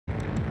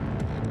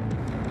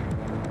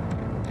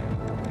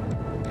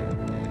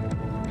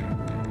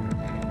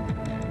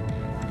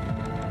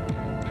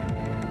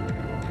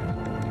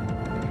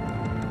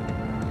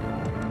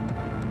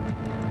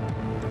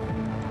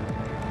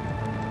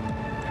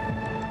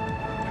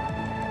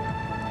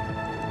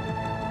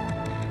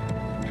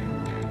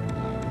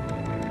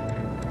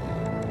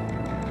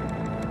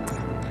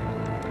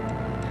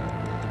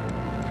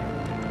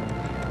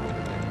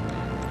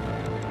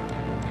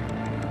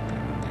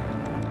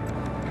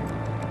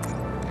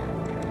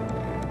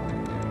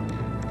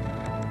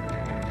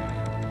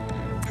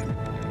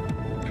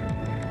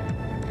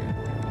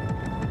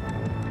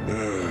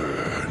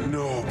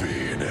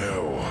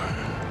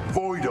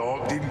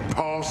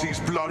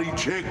bloody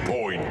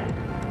checkpoint?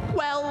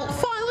 Well,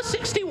 file a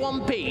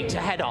 61B to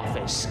head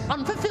office.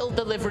 Unfulfilled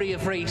delivery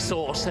of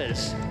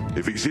resources.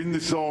 If it's in the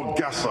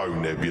Sargasso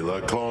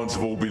Nebula, clients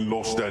have all been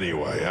lost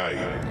anyway,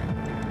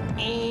 eh?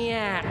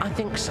 Yeah, I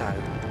think so.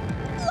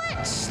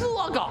 Let's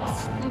log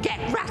off and get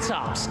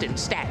rat-arsed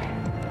instead.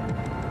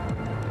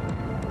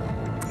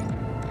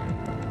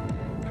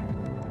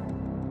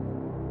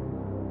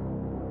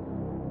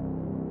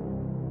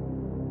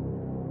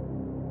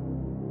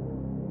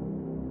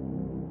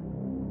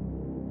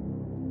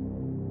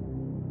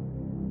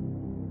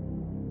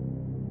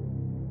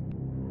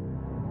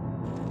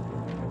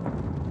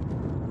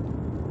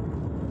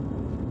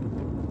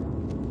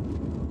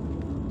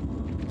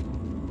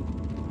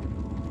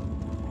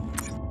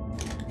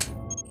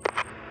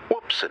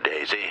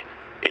 Daisy,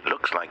 it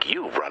looks like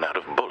you've run out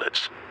of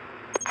bullets.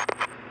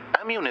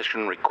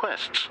 Ammunition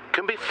requests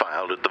can be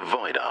filed at the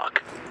Void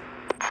Ark.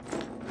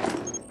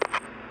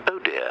 Oh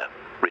dear,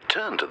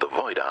 return to the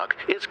Void Ark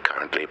is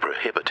currently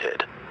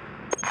prohibited.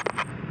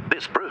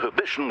 This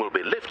prohibition will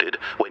be lifted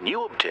when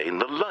you obtain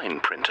the line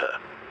printer,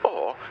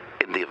 or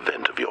in the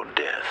event of your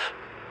death.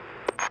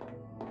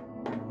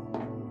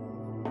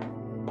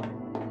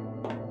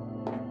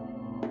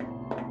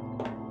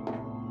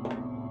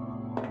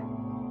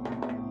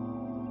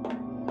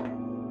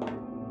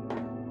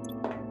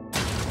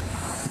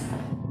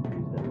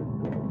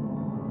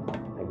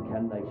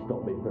 Can they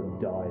stop me from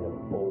dying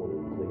of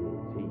boredom cleaning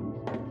TV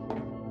stations?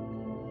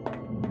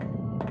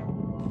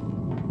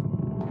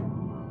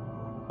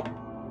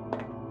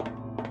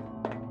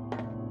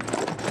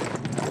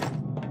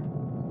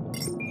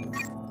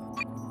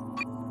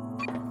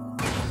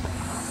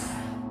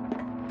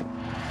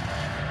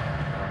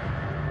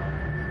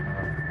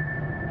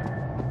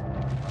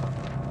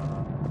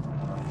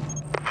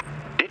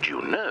 Did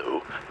you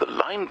know the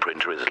line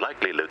printer is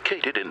likely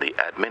located in the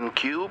admin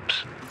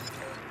cubes?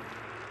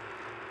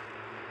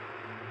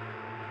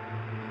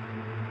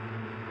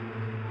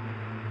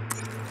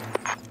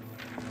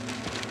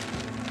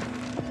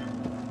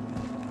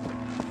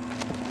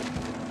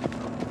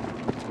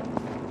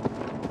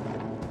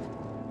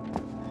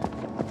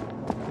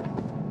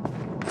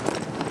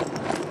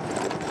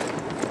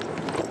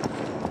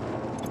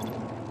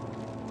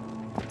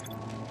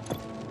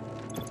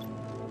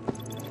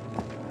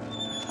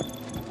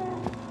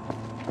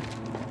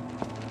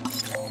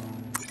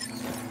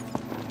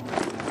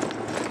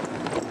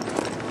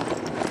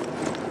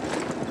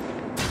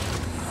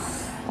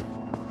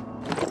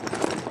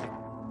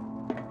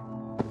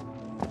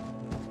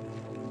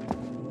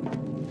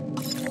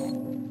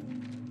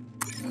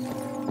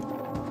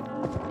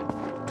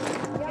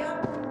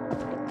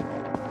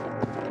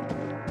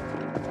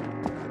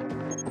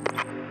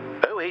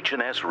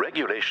 OH&S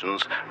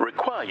regulations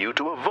require you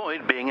to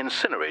avoid being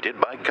incinerated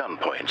by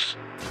gunpoints.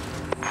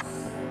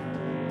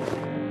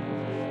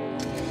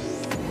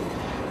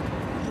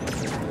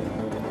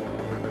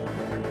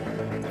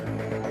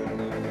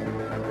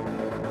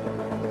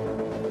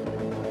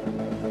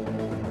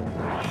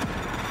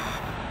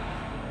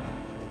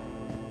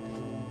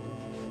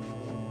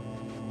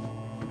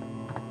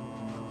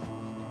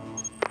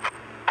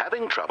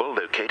 Having trouble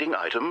locating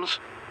items?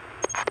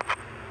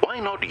 Why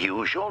not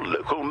use your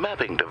local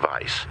mapping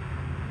device?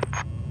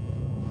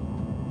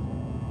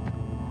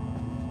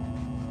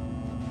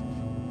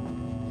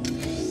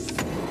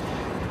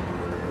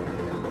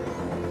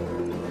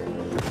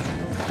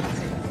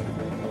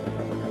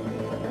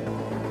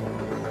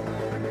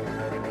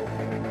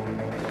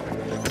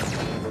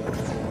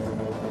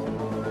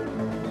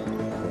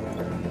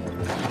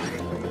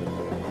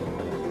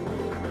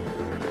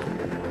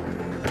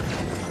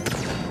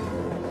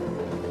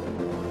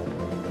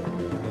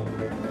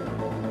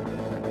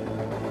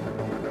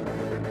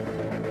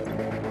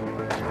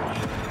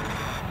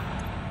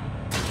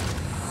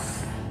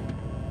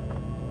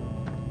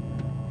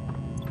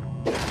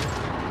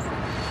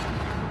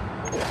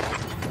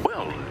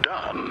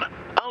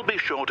 Be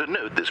sure to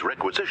note this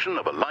requisition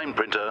of a line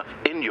printer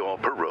in your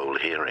parole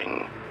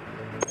hearing.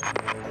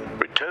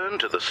 Return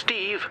to the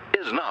Steve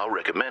is now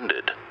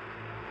recommended.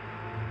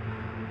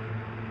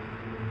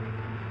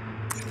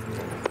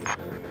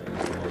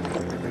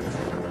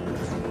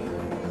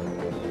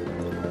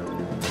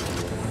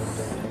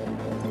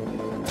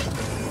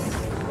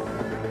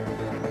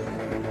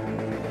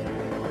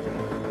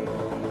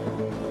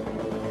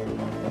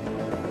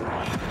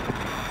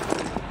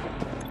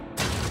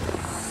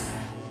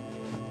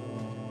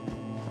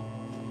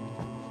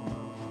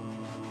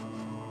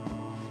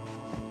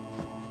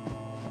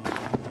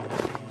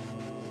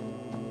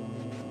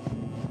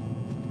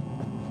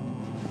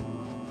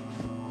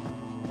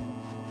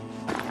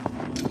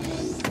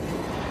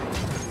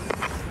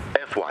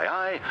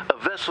 FYI, a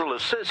vessel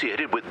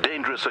associated with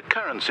dangerous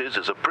occurrences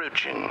is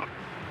approaching.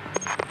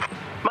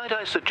 Might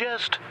I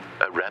suggest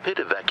a rapid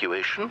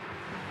evacuation?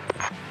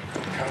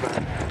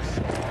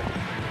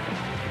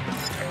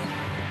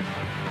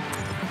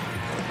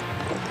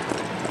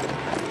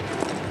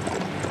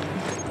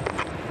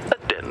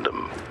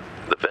 Addendum.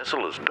 The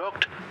vessel is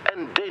docked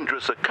and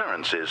dangerous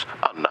occurrences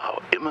are now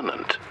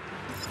imminent.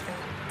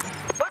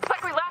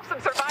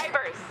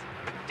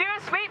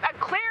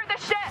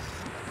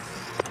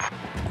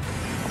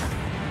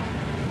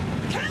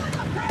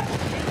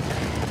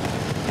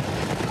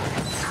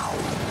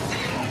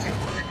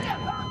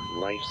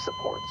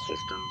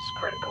 Systems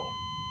critical.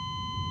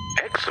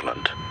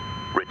 Excellent.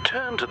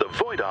 Return to the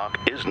Void Ark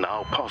is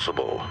now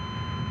possible.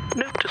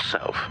 Note to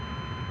self.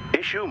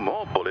 Issue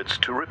more bullets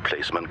to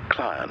replacement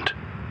client.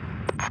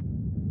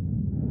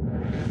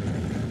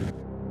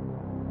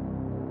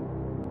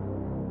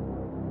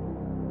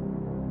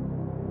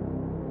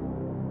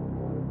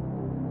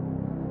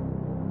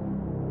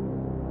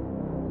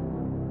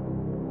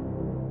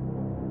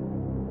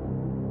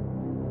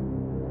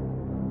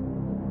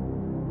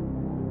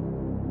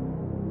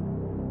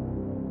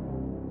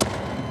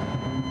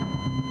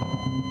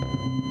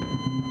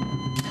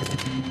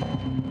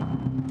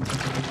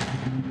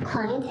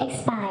 Client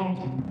expired.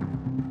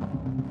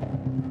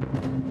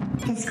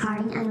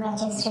 Discarding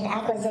unregistered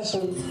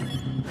acquisitions.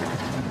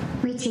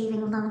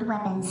 Retrieving loaned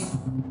weapons.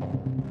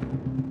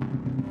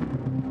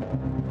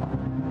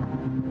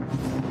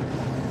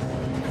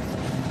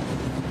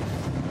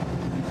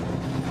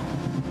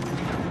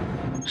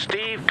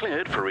 Steve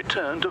cleared for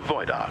return to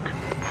Void Ark.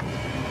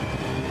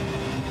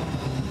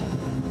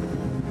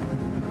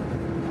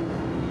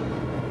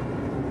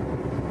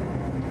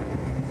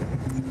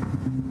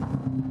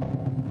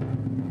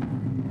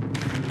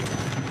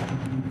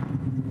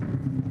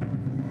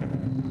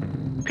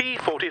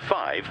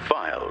 P-45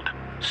 filed.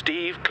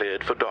 Steve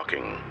cleared for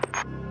docking.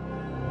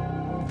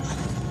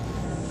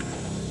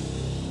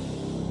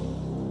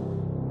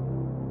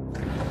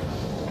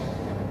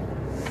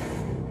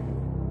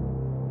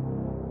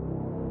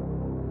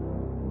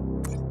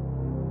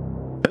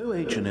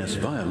 OH&S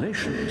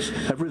violations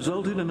have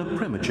resulted in a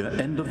premature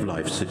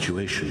end-of-life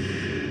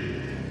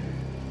situation.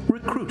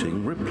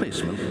 Recruiting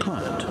replacement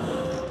client.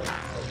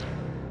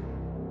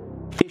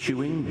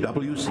 Issuing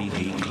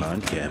WCG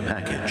client care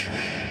package.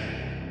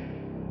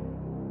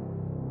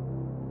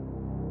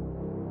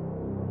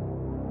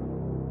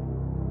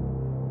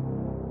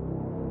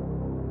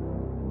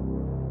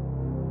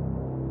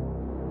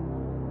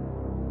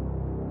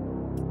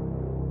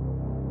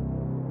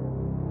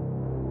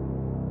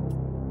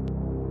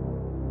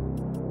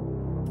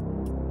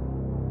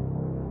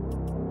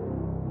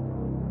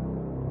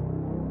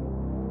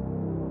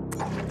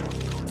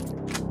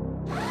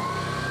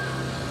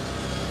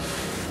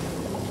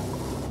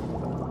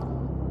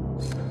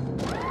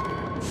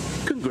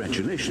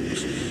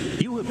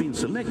 Congratulations. You have been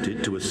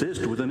selected to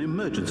assist with an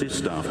emergency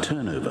staff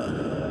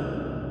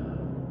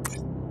turnover.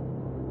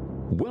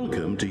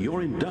 Welcome to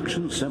your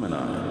induction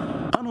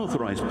seminar.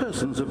 Unauthorized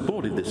persons have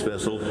boarded this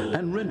vessel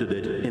and rendered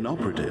it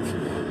inoperative.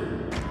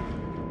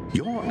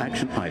 Your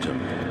action item: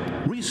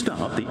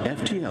 restart the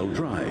FTL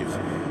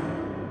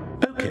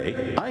drive.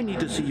 Okay, I need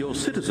to see your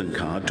citizen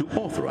card to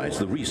authorize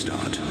the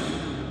restart.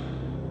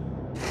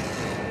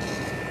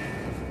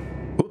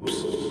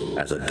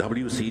 As a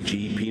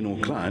WCG penal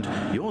client,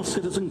 your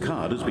citizen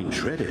card has been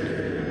shredded.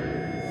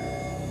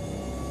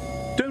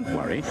 Don't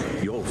worry,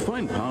 you'll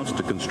find parts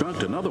to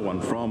construct another one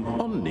from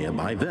on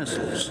nearby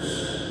vessels.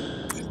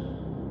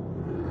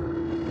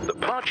 The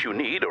parts you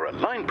need are a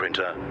line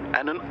printer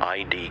and an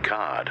ID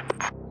card.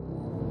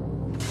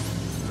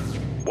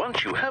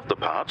 Once you have the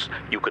parts,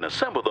 you can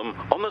assemble them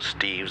on the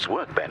Steve's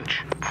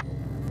workbench.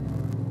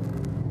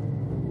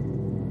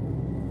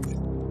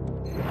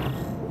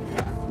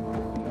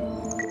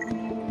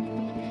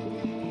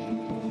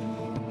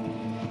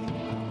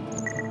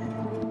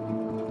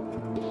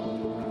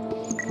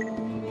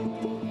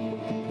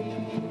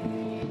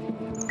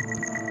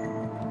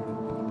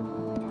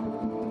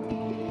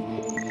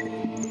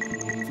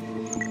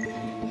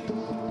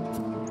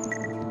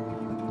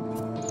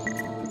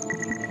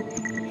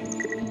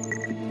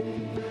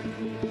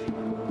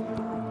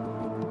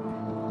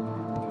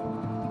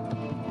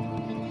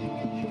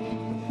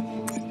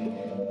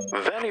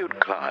 Valued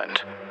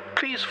client,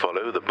 please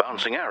follow the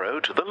bouncing arrow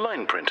to the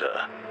line printer.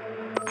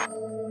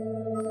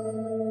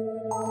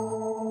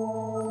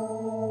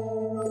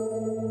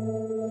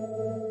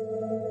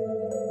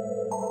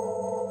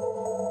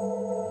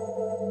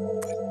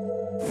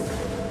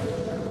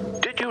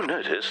 Did you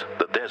notice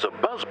that there's a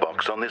buzz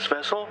box on this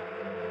vessel?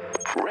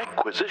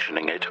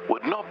 Requisitioning it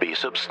would not be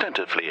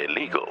substantively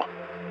illegal.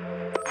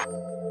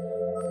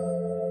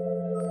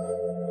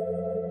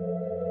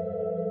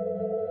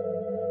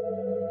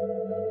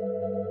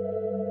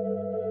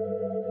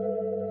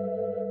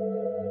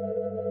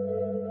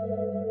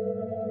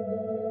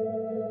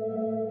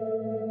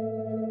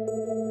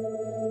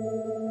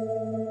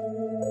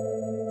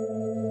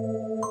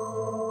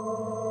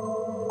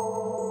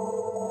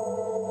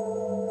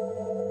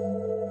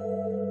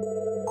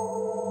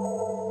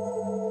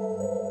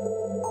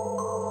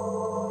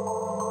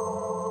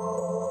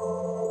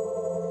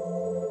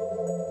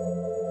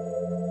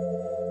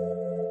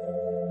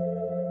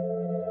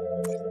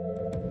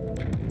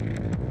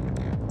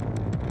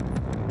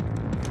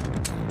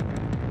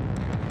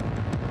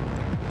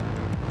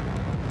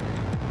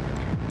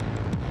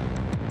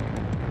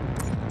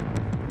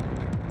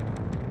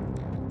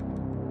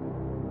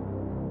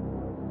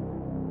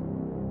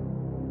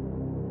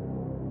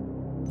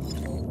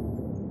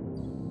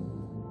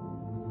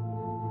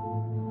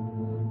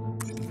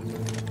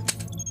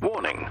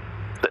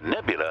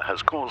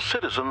 has caused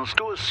citizens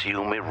to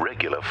assume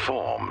irregular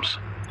forms.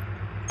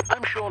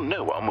 I'm sure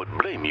no one would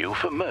blame you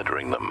for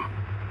murdering them.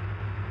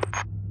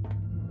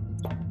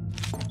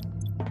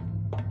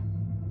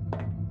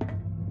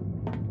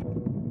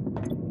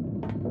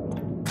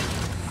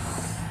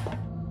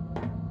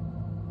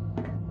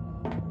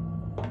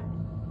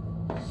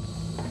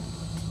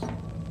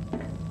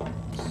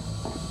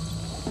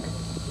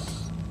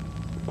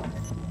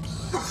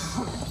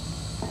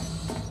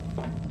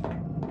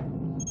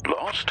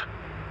 Lost?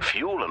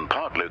 Fuel and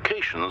part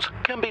locations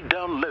can be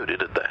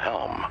downloaded at the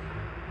helm.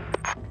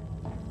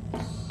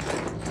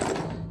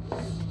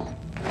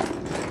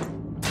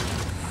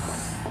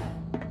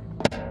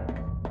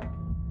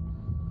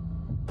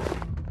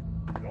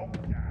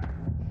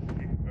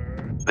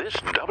 This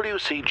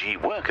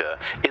WCG worker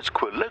is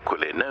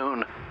colloquially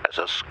known as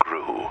a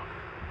screw.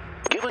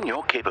 Given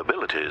your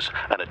capabilities,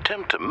 an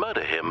attempt to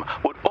murder him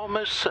would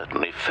almost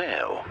certainly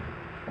fail.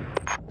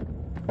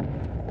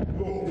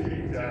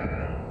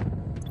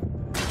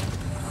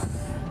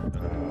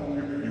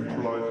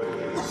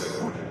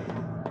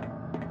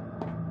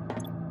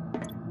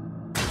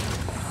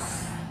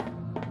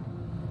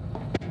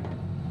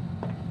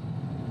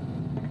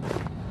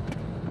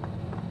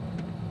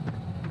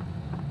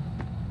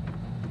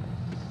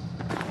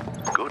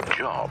 Good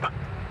job.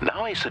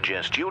 Now I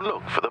suggest you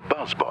look for the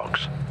buzz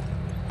box.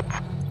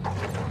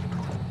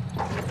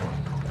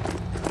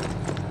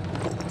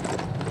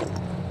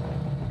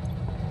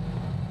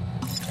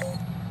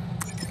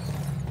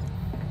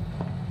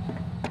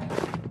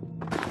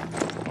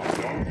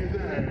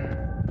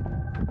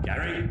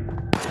 Gary?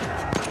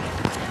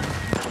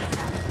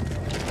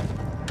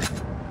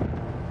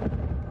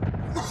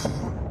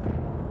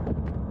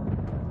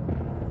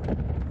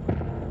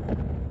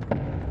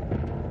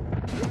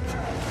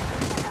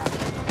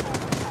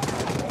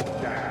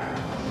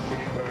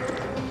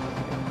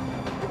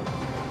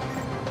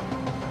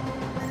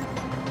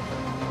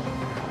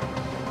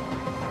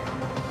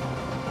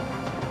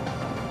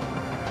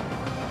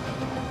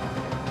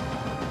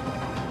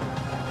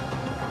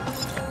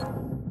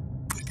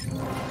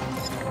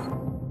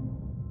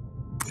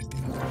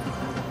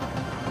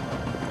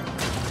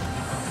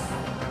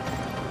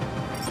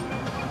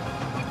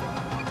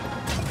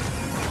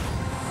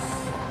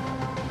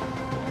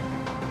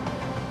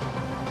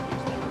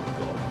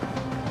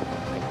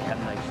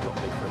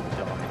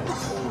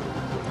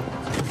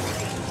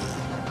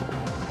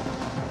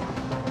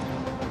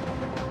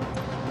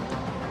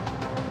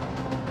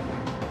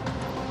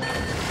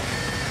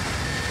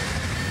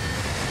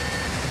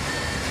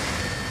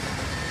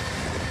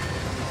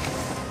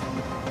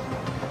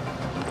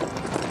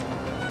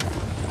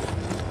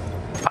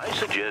 I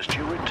suggest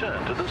you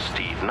return to the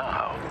Steve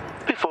now,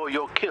 before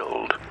you're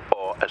killed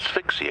or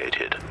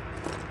asphyxiated.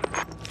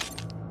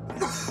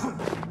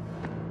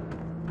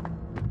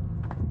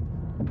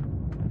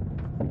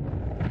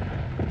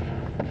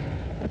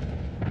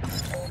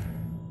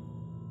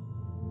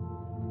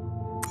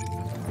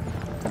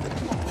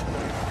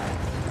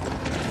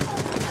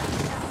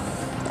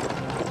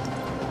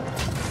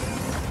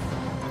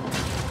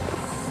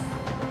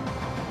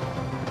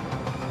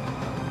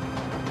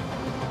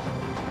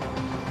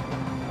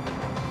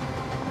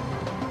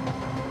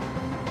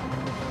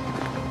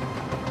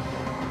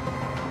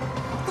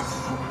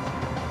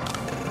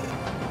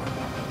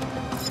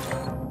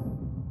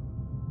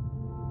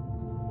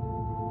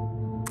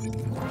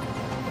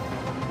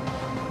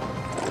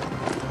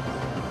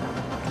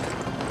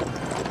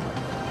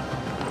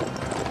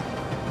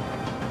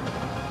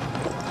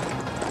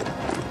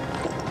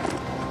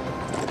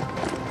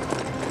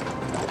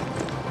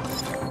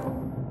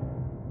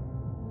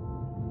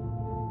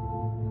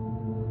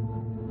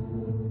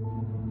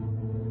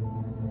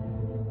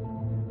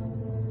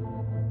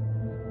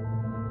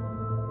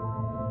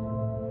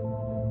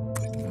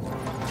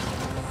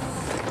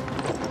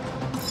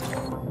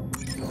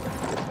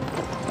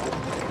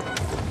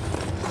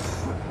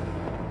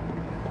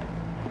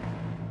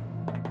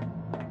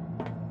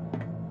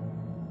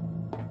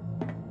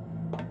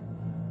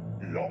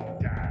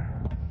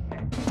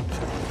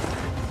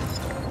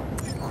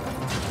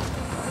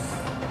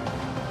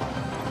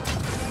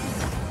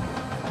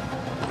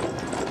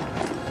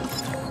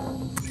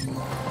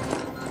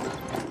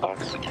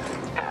 Oxygen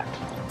at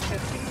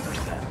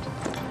 50%.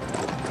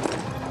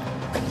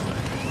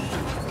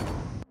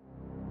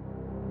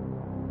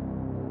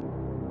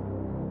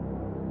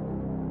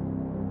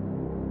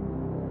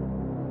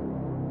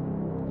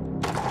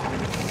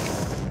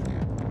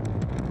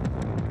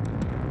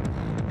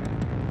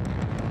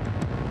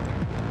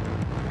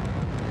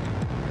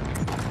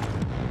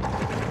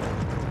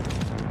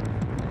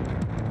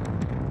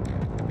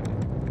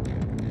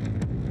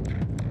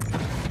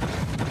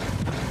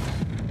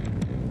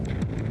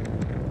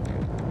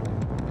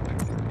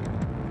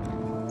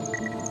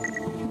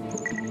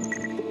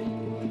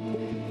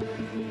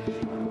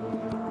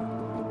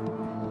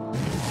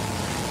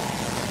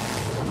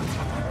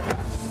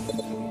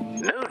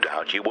 No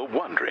doubt you were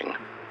wondering,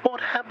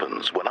 what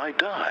happens when I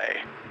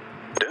die?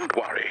 Don't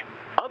worry,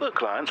 other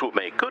clients will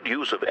make good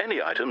use of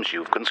any items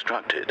you've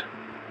constructed.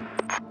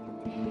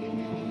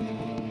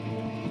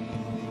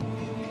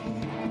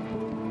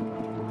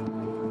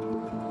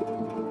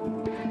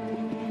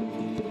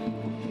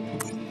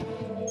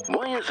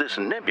 is this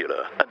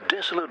nebula a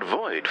desolate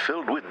void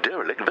filled with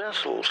derelict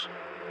vessels?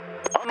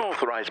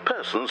 Unauthorized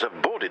persons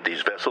have boarded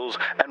these vessels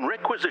and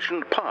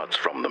requisitioned parts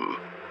from them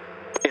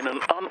in an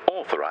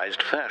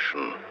unauthorized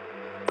fashion.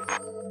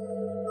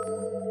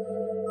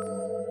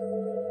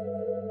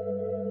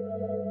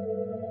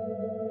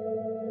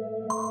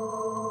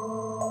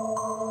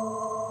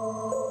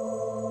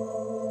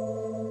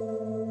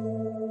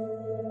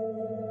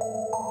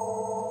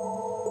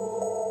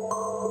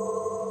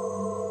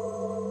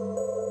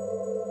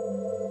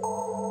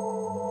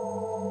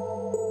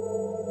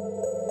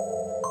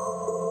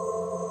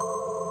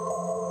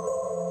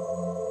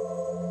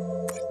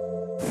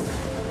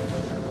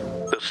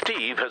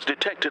 Steve has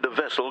detected a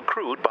vessel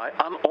crewed by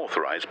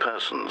unauthorized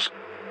persons,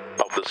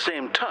 of the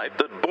same type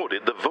that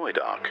boarded the Void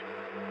Ark.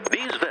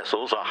 These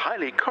vessels are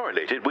highly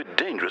correlated with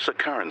dangerous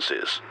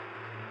occurrences.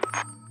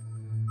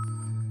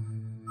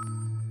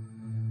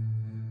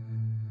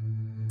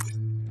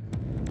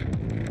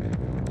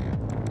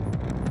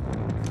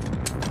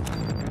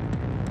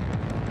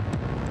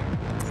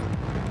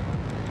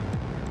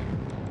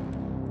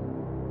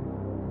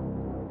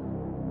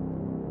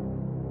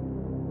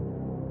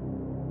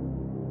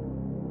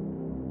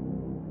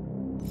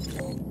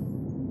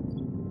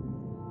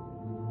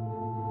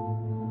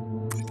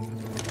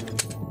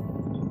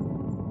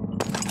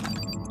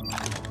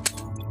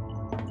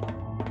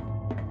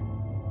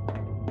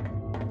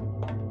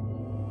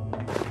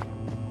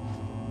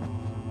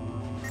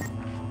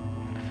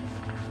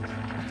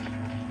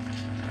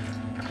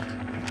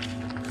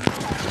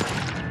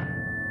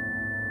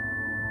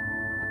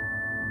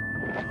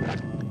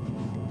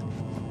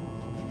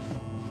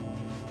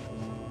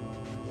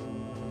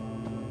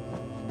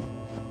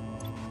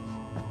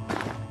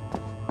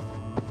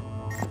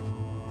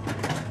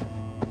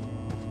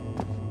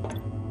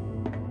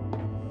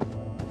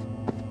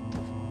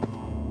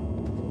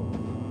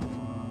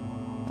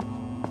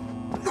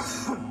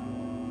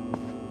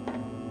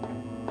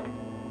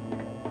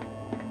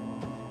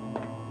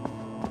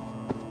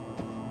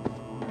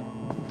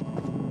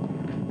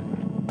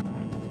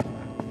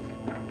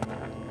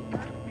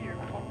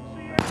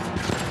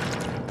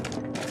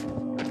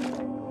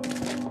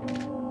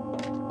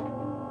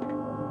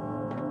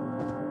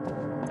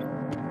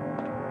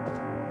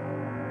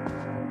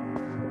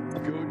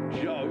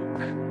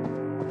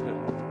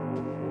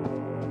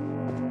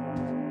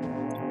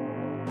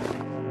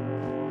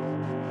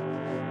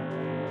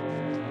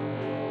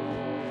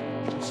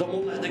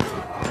 Someone let the...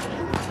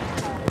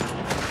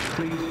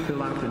 Please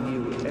fill out a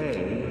new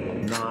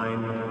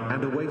A9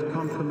 and await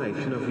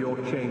confirmation of your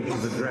change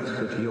of address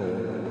at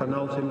your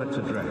penultimate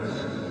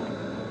address.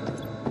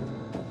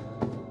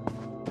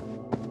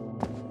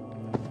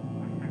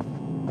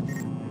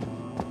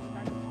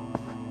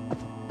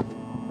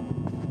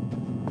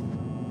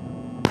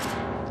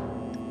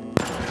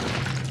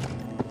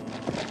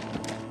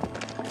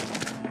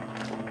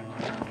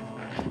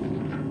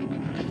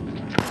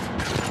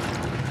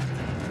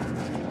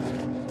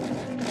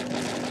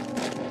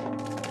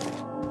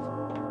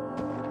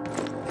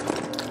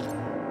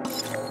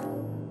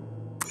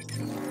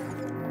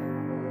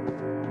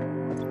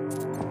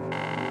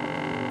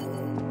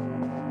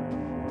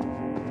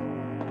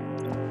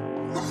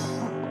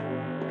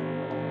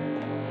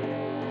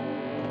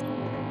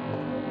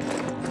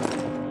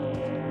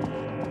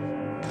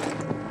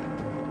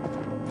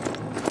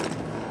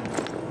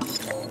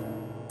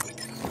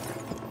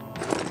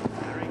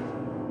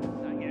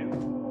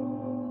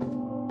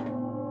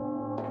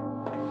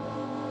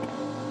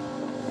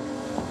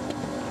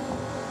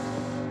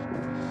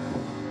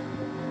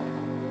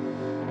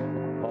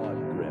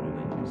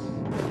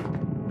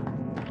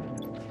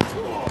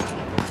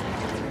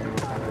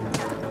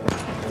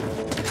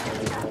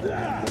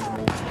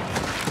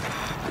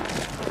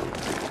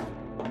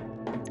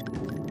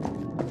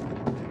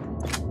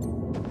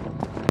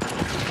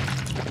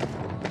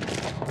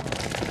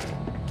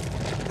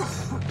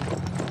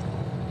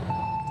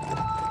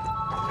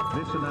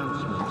 This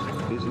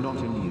announcement is not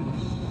in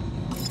use.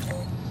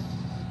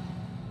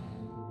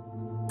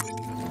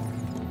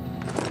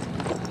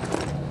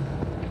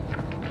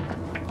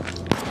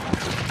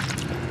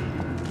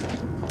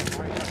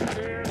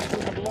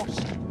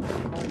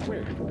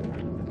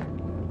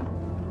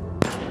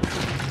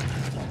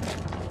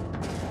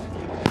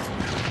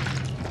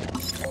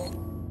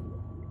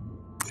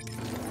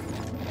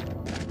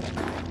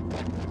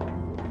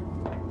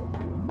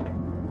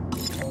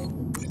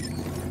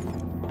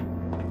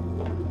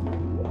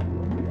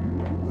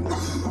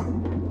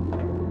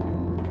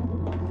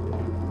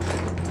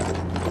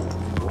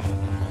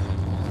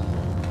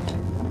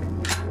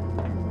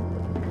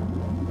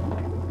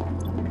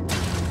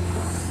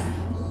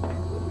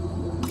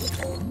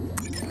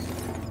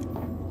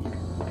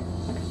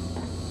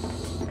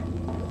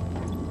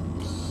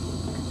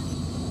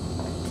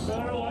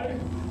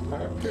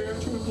 I appear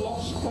to have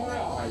lost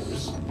my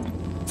eyes.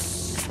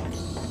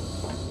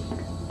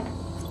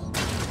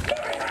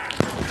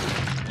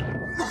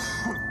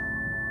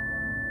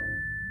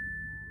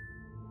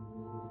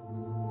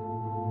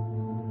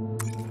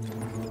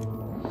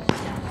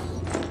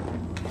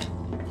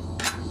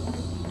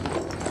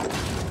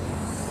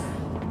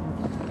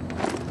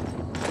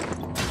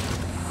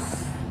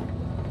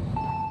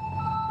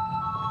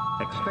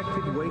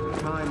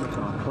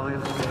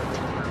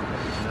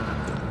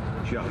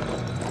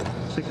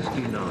 just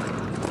 69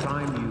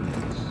 time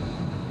units.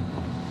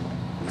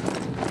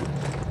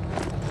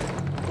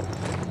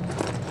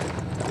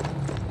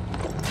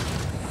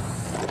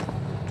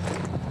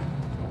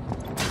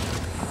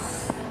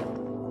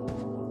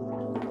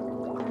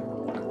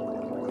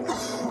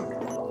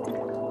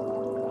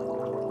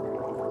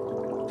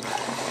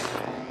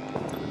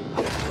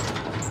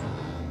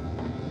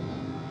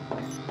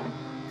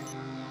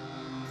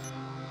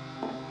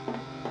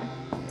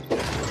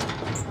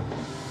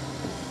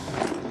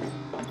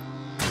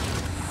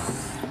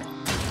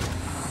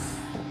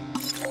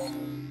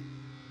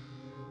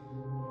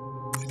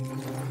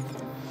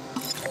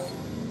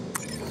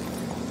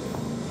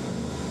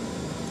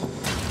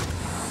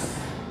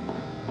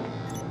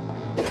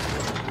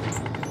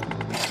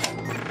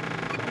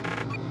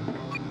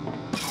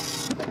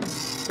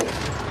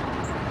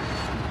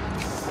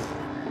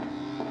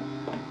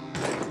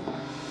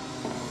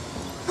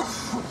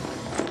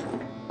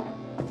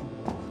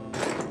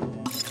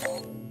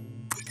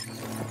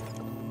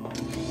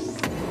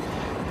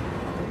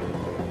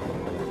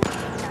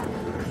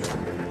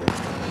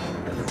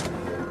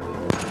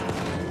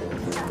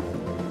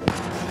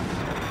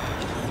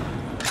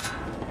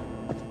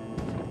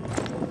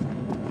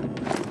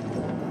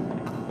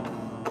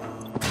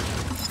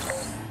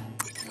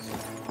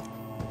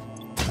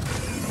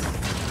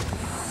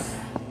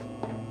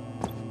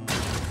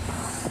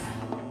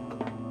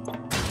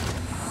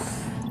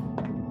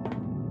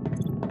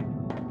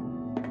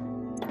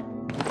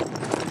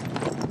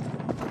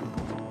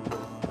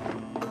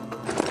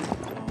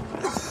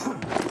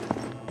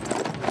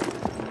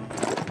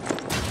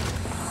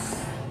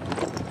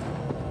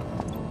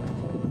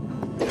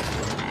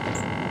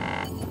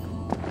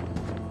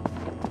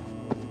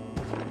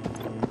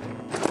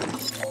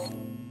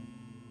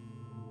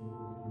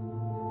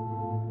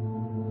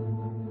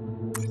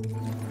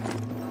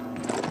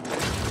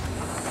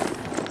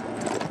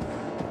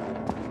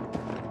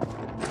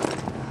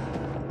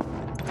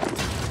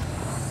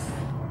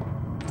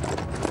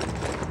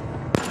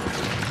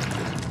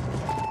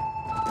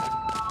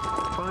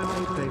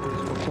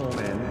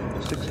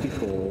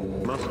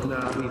 Must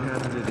now be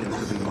handed in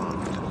to be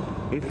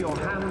marked. If your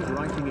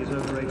handwriting is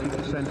over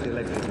 80%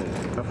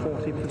 illegible, a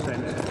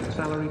 40%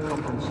 salary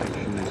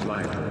compensation is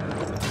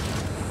liable.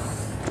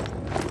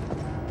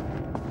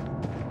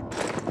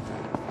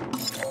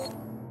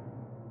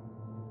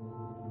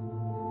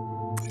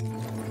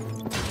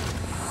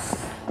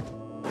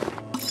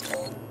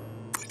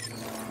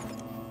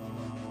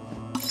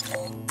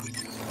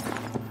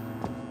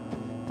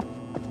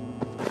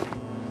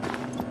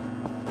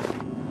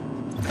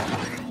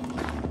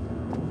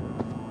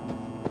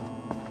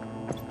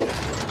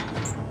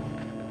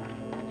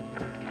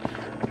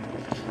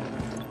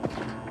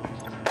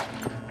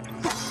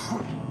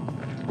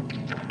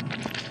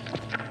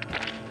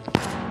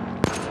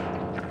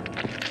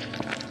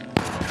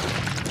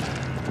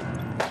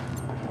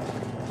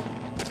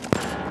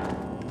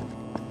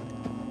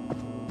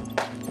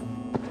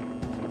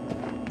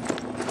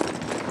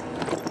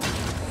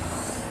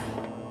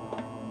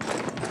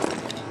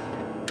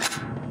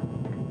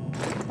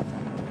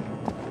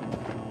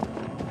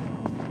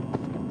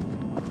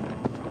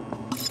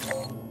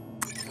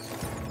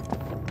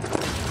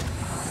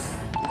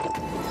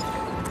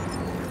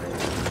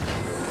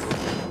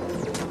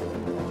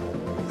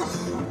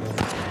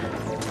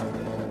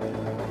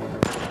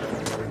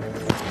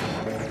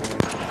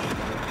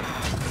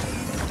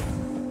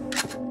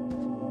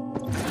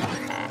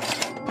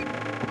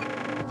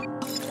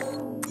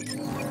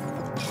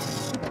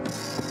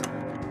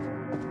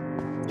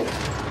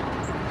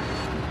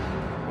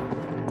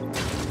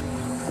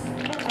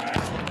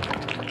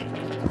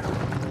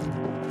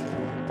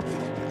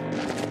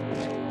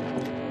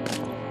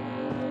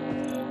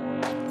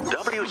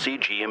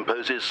 WCG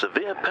imposes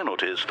severe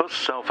penalties for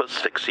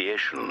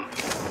self-asphyxiation.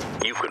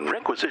 You can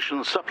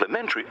requisition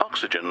supplementary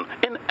oxygen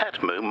in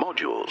Atmo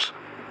modules.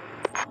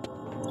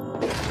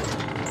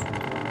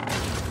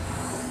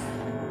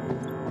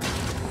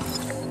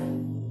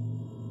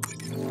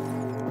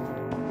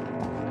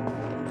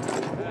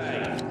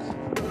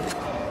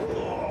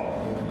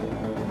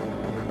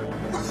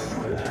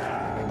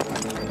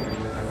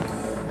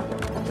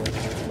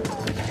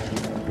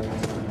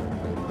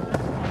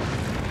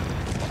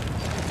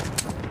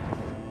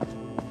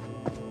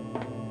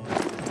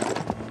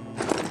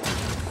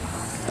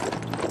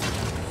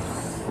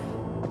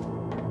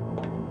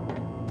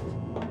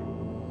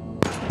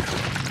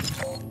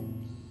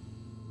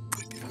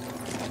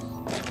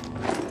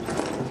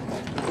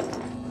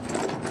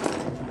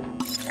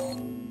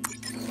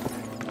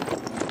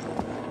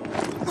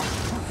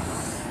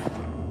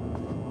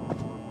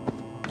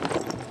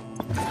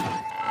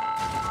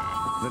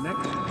 The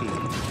next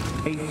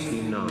key,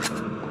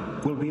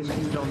 89, will be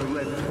issued on a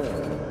red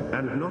form,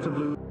 and not a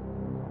blue.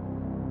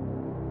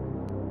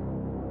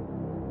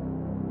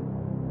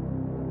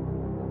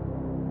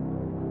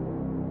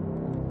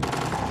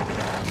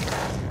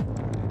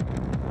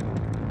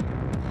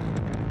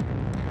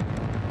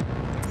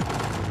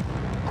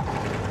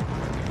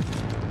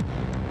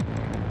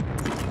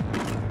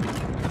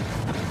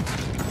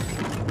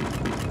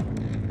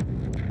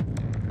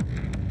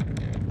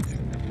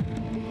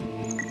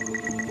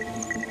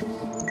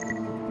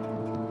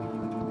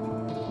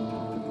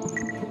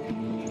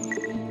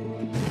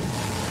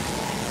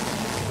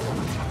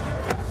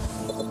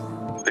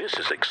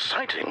 This is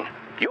exciting.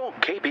 Your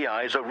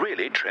KPIs are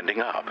really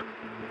trending up.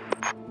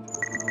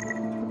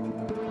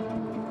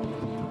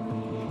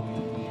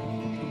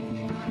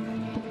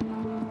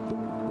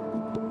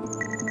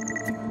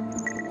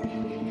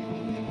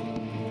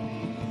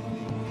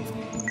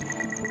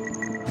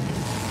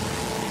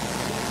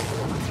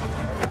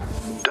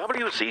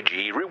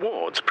 WCG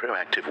rewards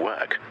proactive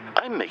work.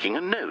 I'm making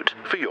a note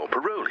for your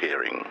parole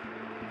hearing.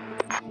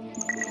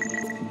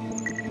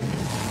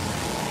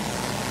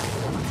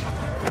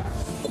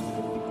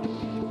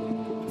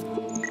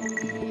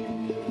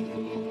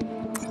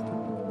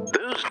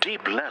 Those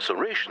deep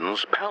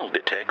lacerations PAL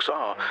detects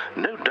are,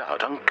 no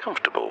doubt,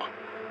 uncomfortable.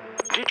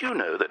 Did you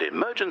know that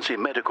emergency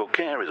medical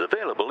care is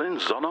available in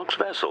Zonox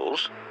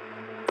vessels?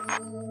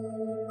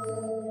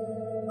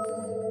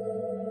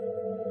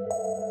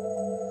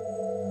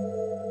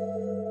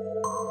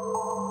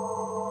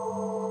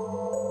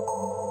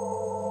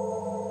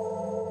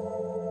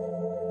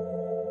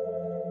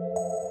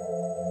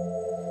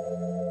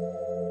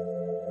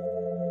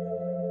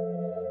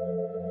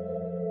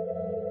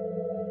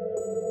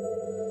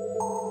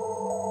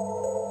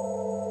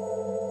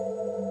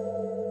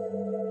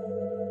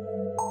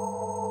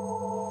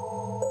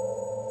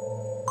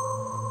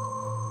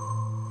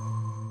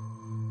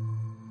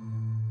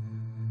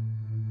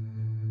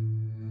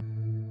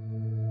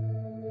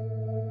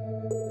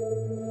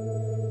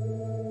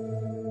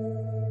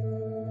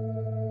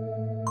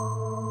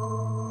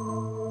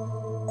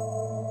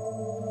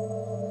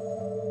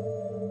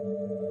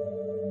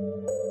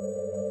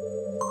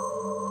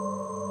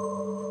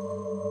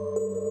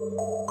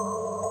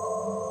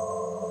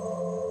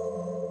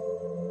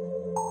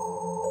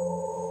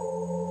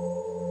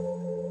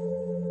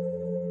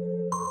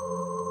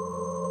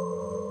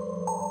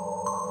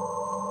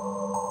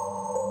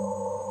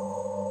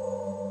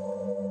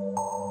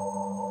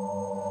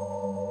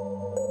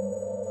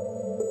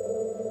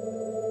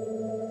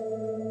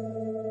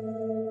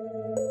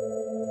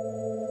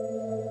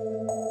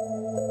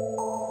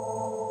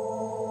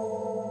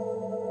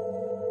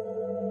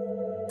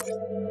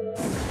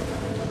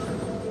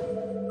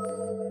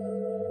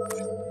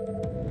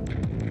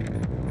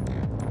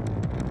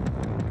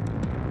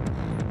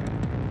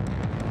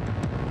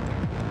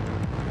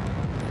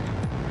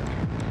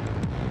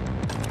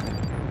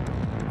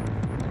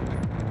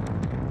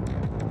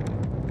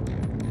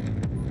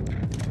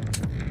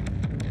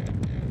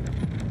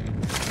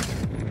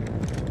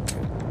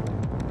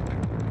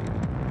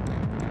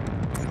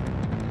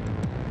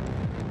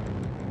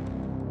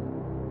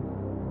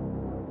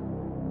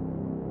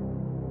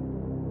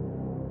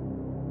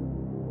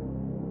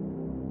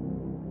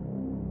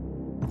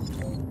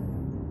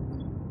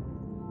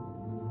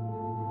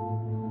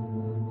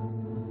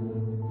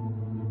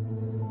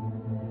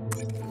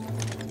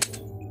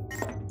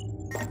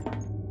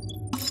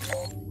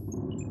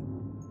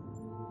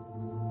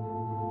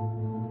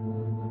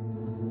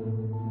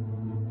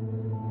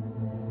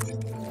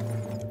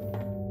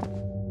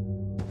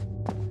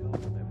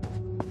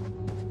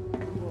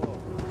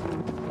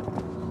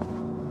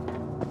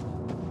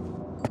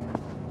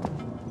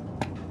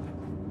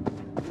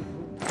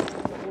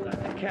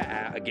 Cat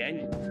out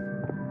again.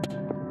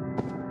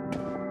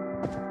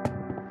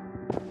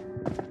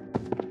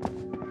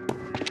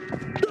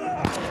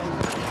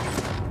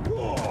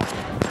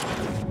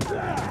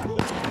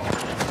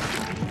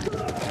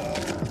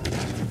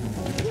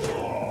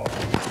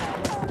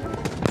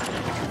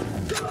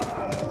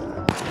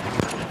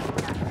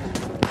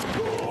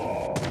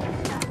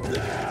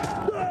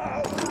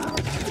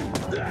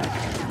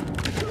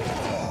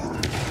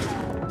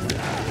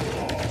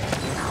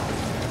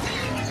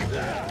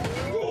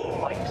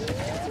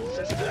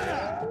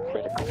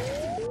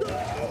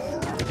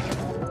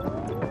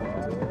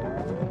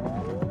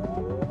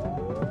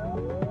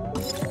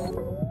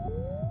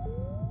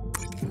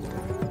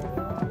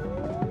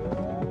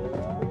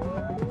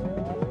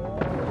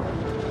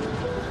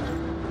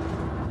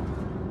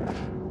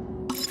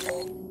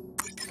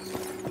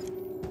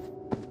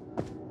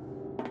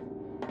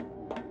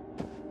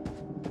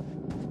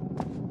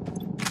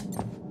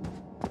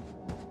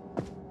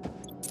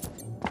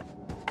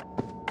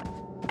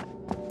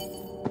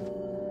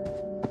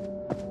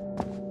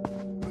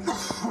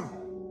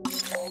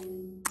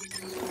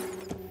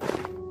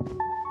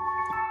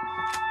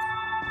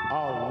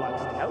 All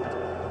luxed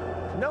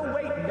out? No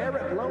wait,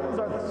 merit loans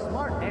are the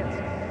smart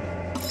answer.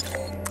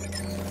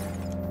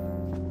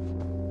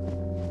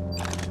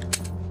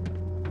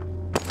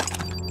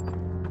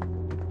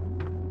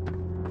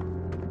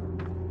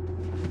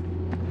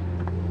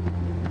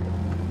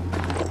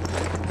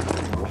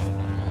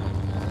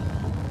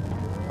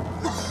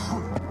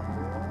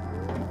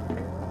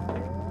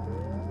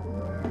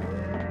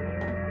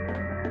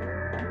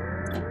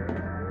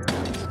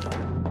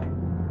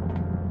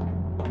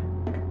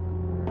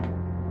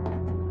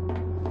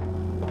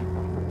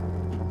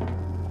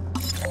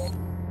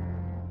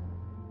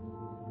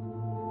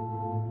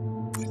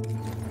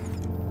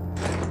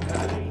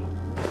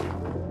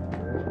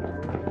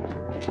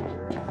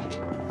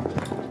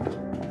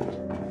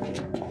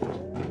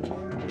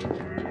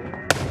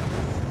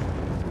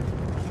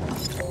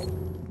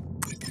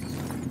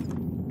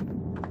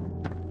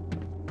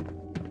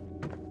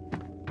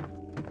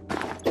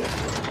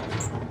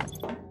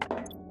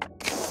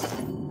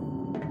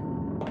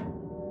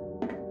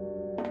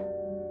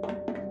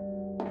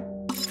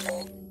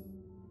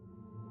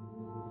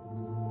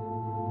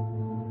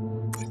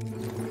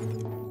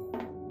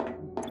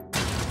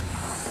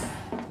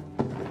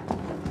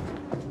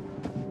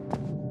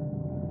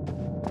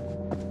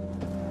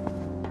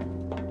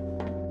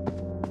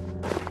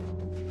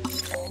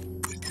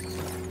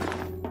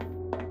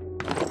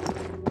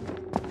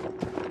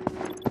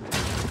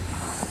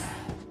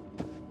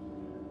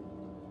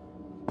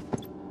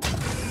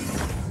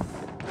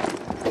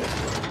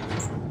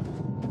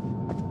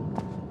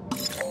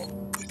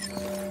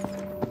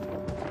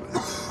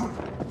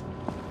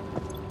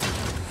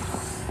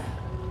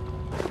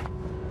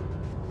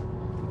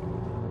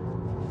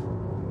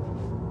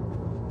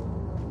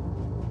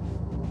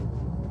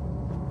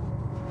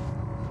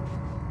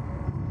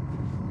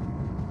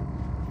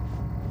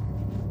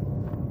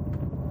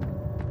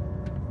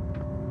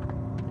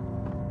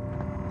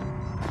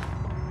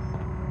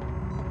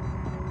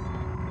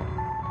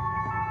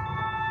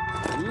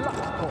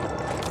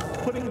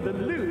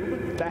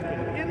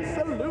 back in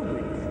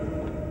insalubres.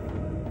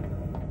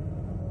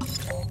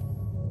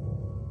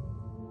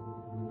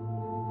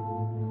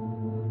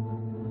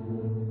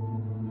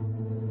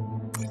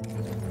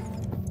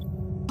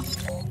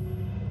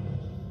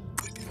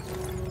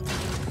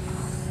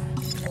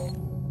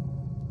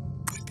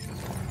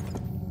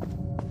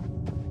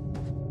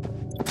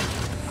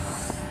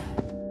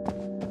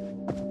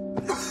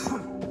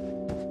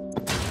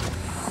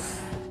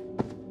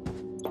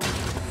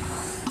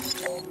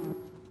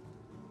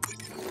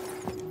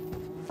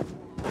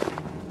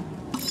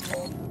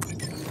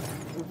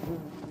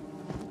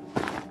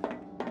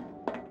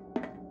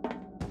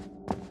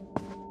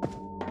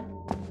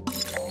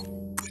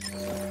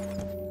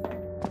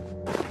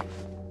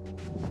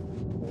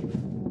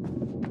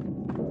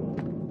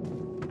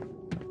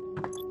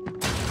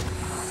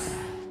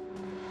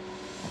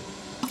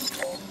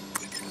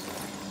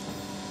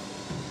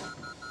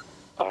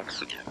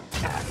 Oxygen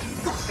at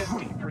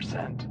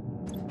 50%.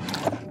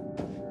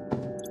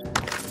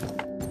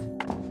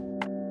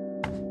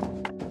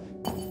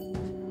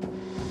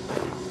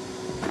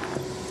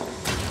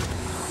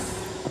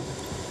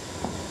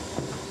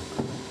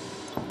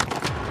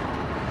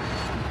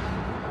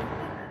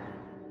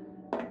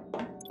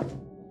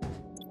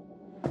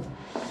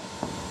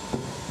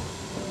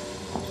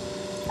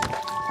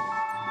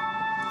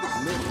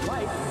 Live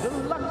life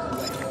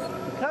deluxe way,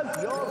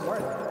 because you're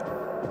worth it.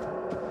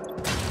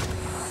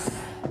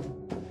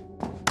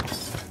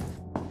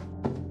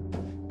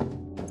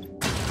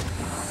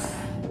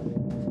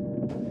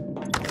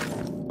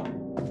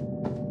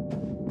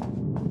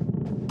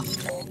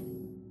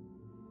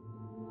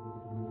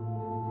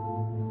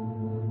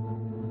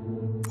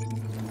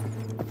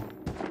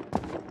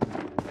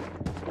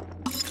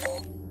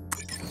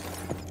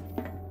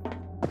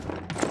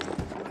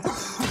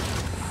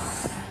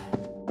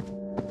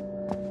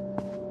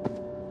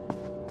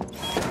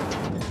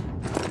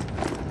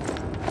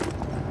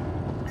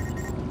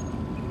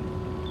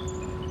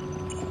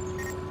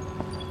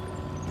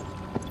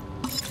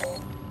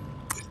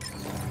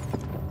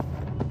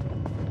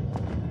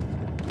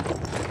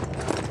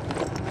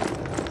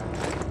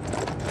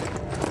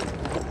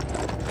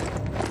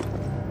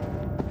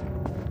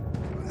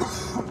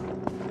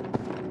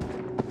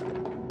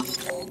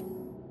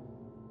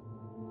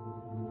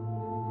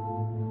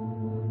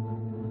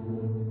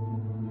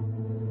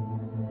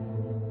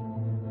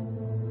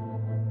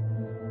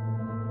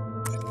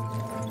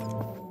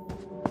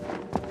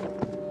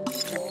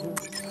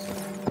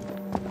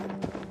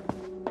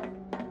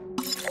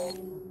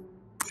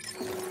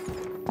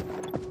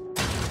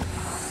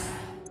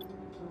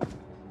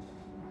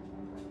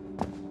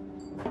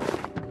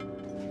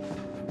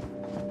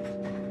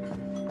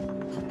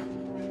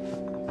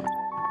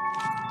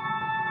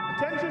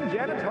 Attention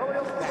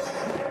janitorial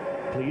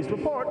staff. Please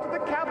report to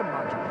the cabin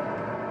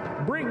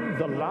module. Bring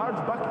the large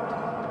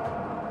bucket.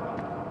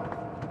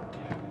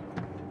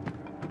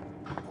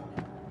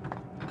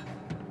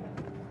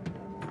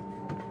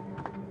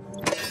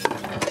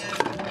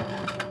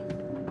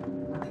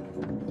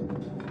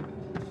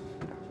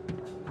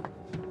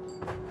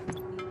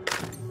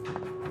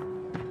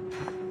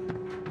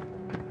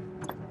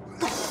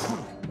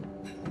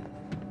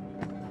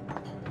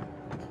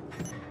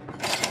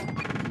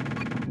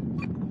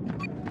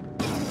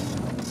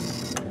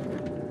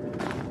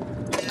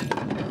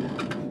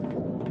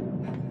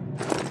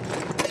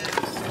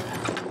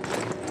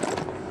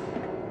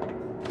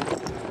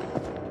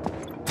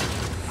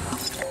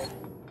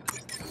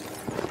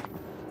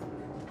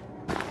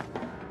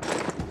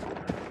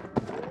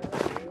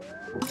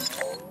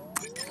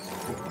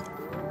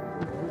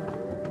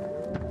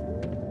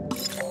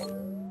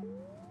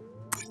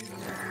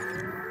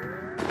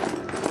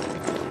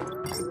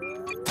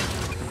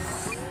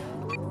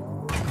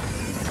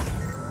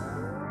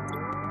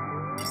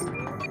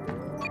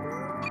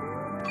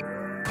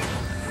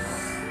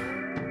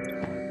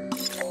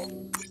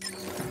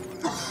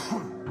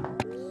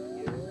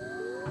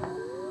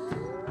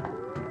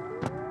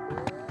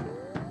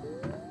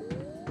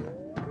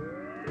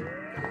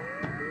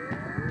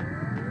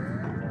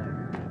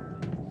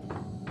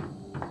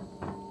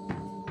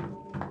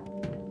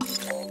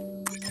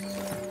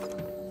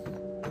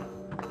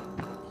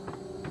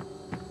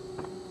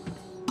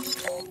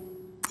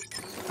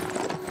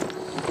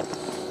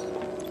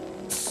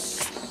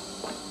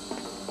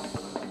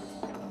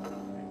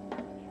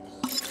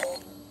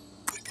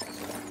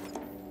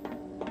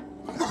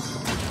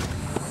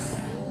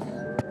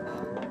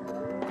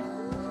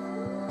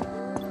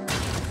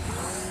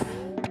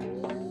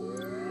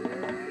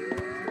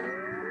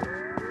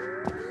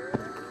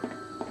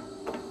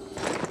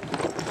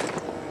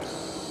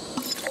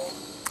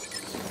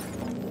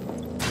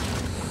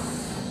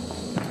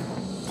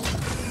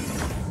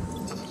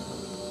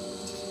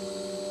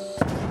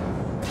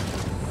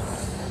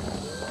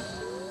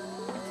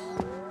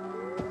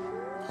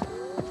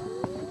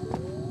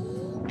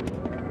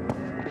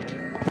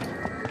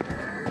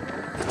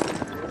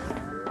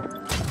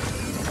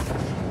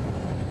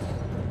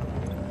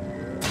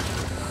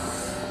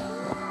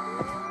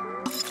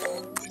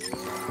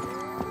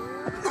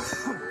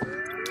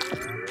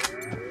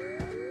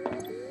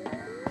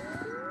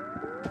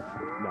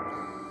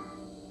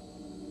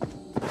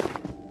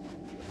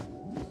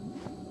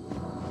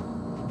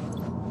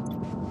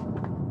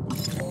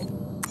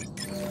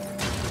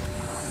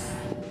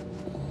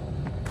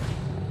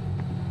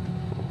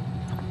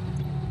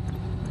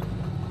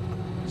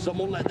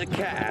 Someone let the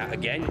cat out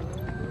again.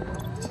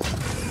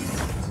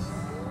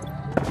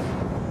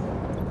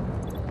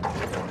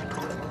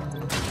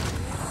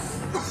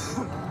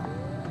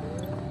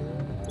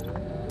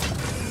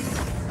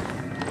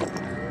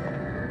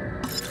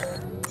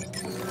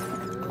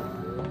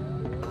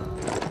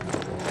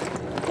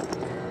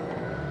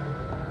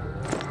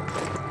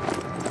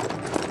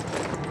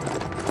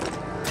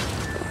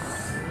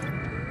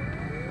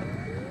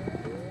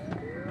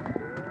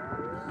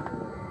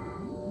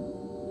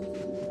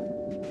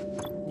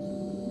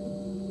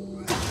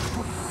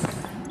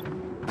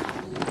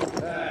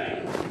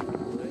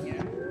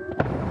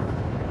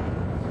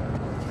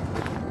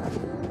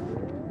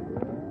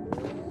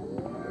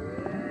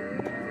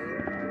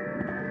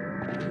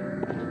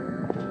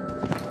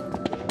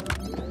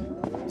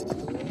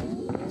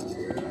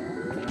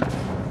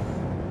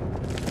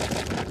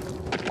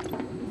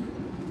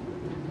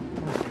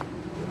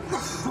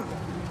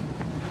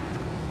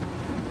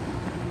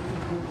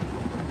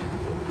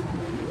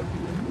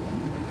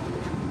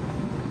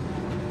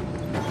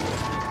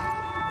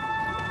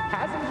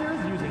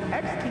 Passengers using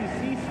XTC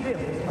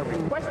stills are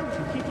requested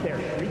to keep their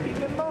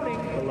shrieking and moaning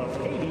below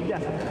 80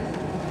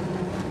 decibels.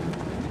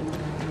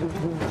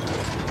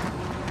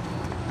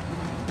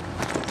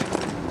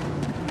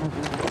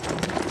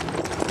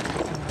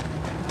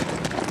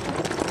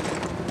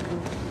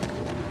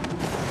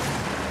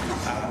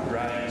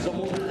 Outright,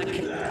 someone let the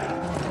cat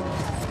out.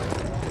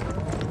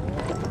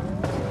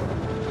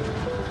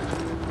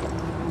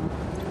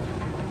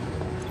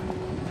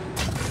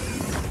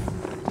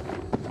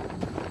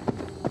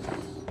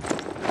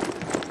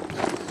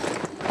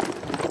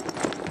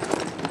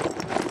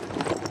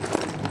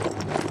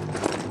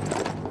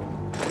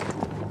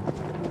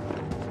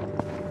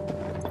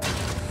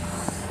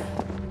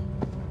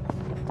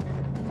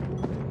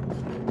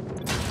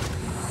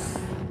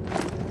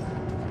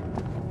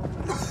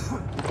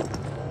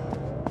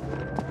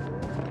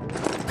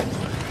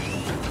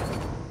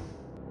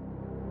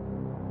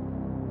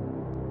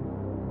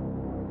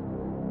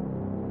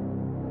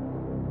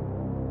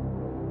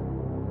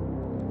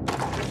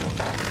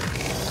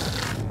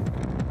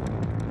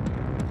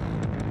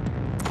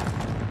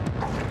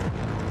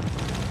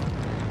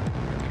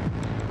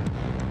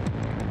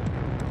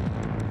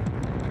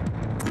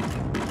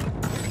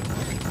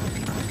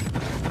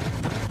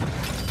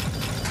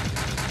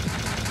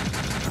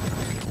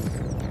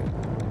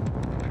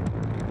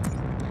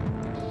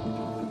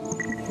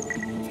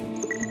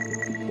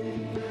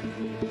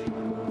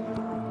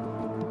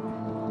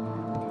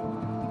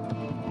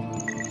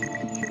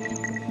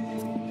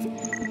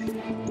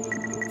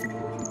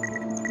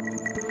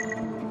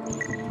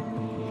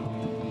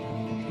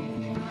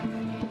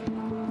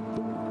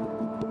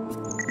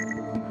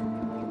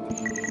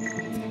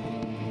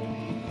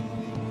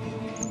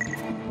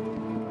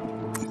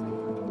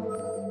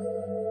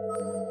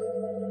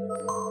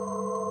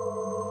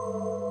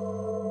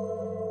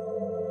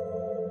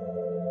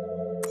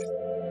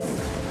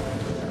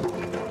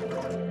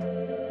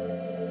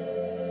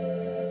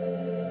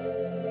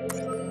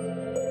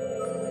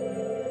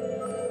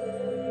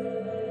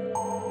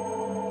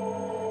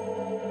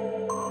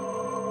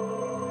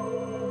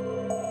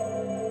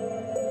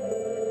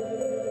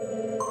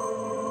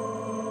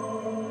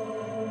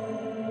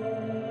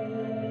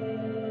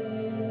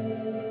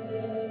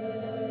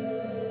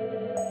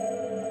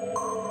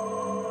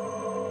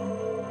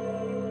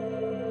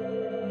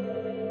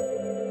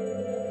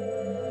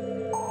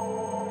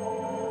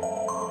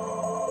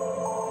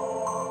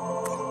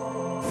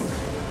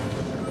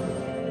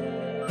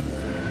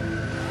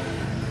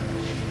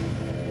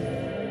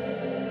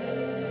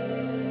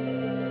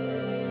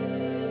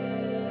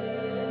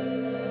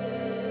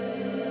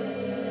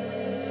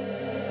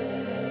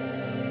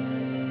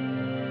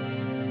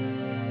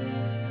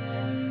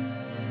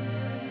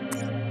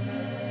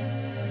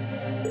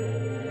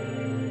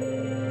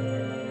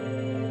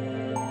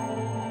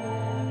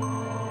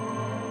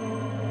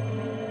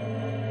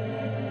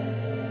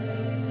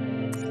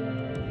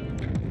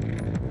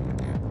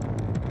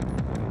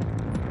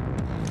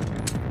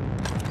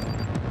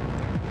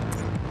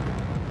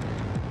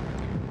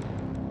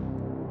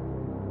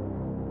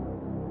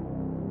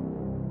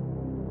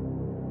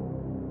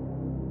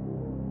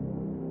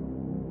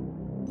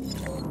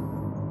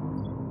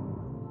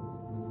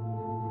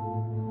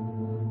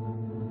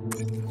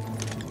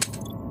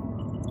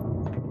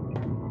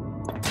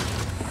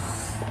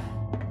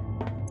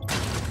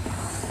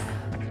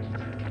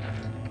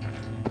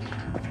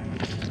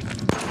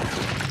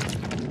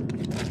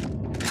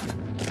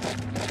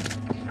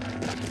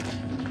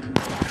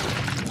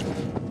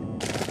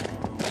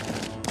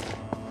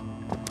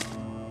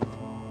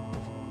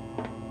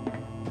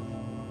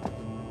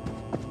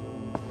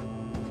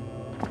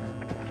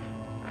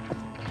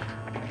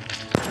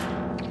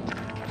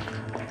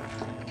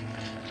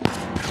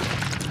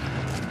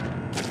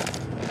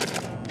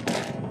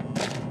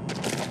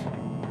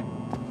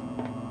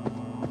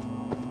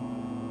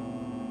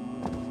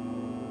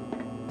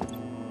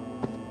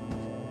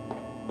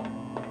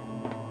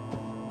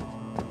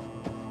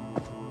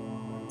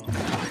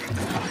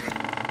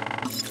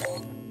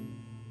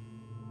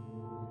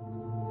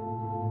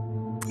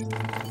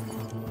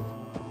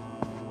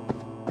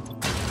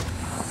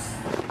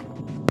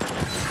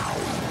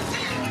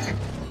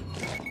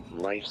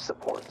 life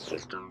support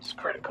systems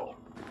critical.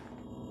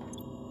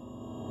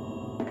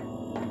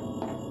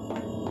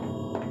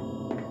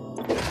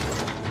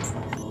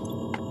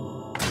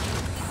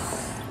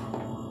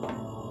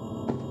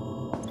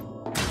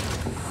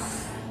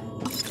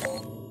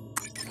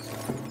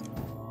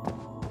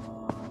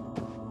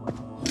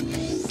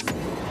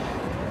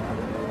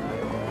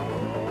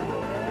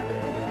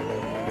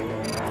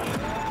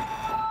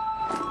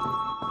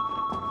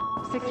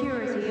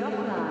 Security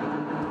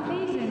offline.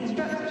 Please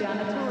instruct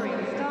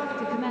janitorial staff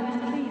to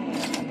commence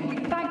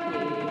cleaning. Thank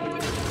you.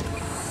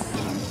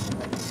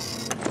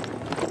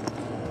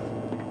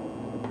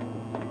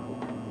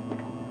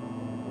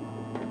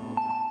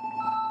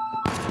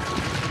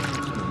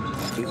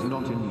 Is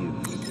not in use.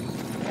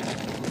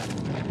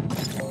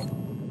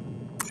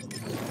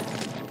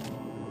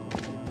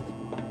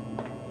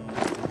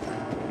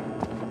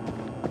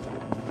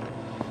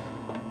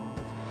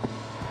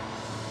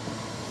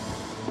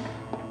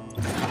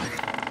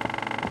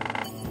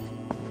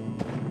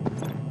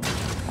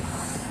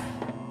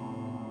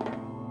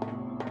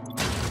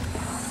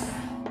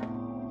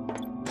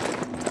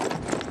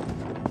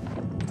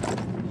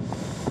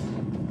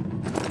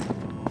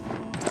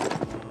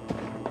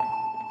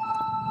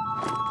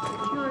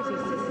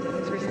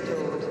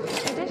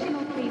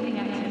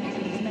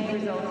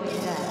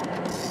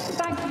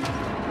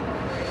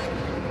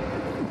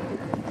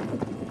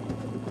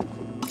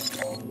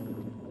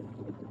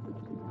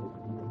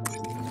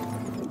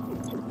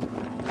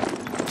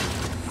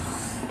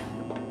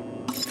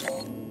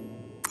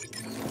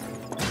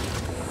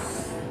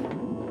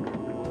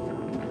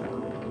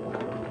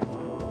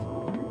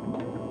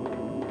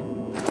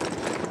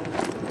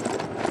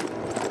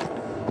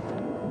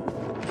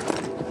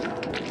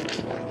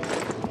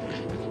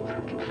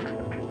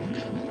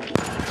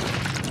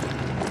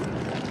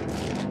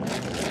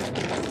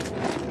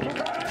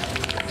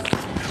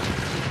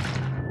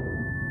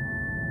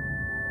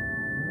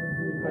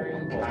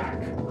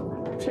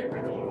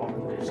 Typical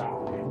of this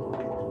army.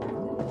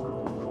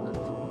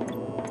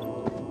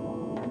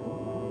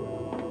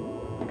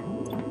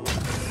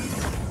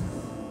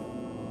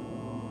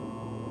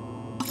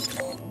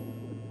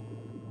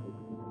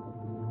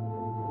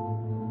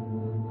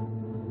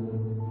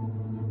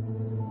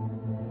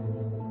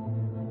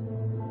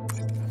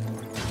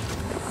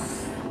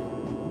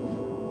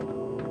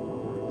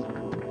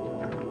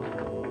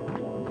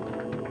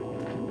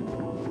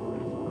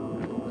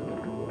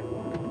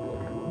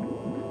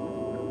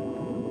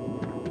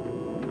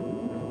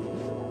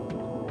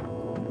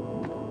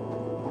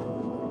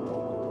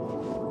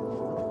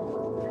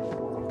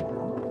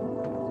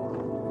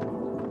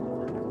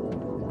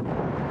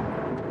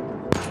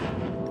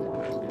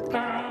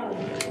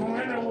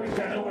 When are we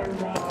going to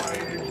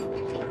arrive?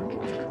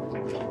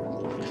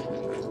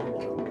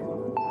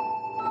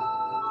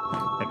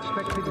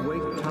 Expected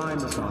wait time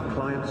at our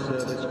client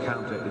service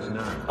counter is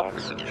now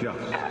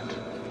just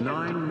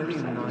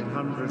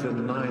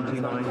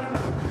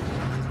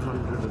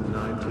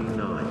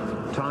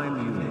 9,999,199 time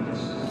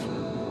units.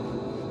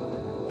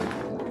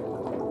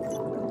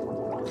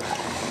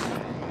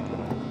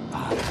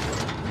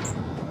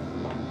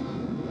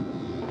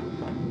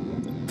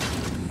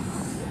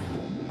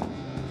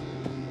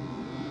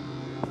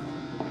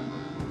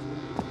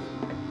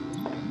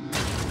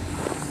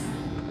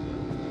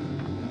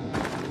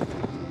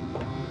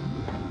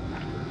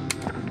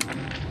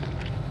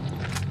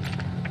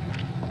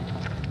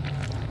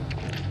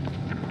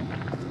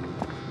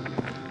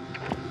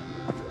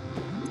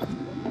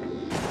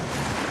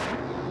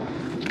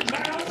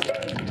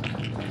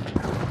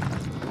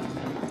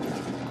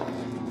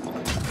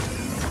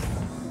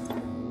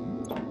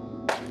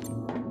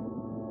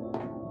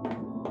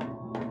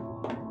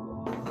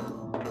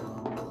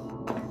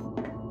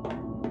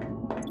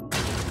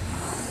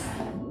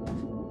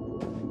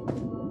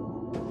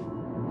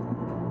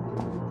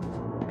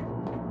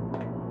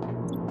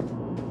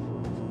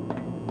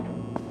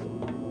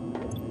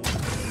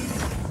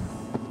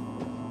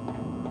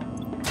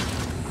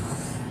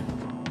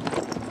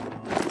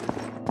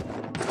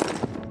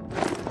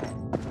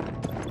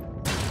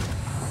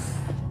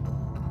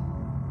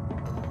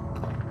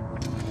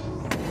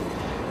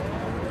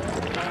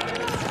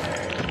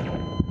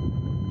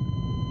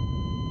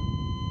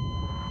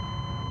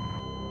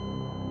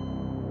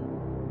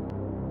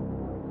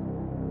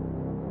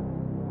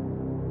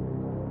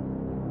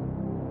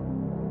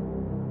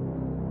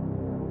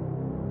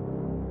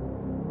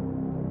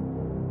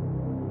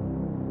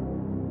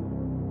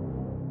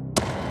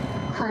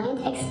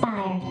 Client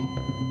expired.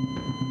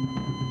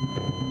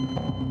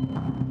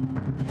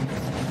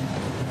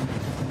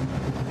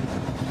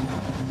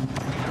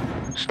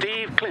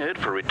 Steve cleared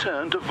for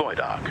return to Void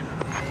Ark.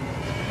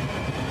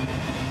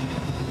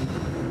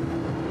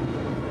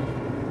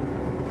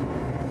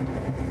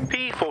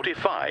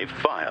 P-45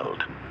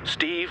 filed.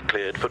 Steve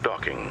cleared for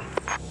docking.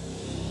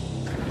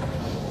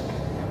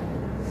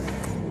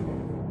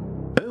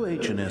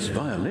 OH&S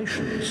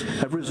violations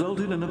have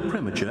resulted in a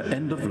premature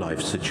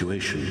end-of-life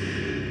situation.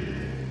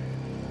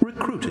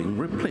 Recruiting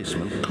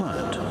replacement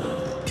client.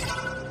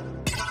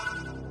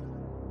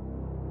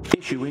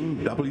 Issuing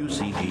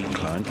WCG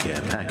Client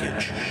Care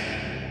Package.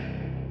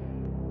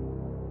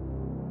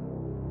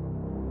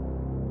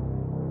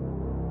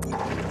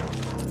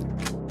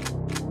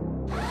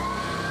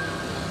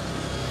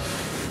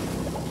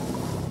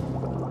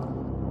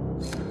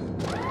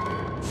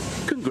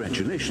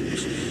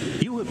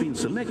 Congratulations. You have been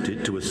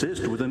selected to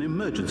assist with an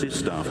emergency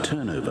staff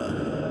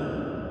turnover.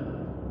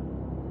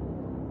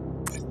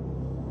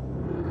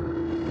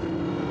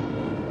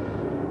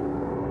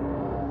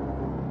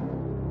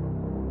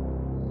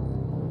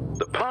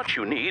 The parts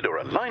you need are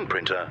a line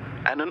printer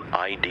and an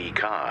ID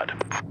card.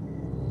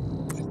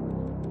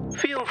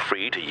 Feel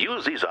free to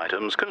use these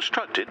items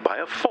constructed by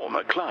a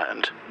former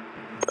client.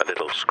 A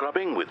little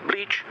scrubbing with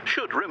bleach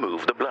should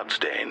remove the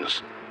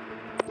bloodstains.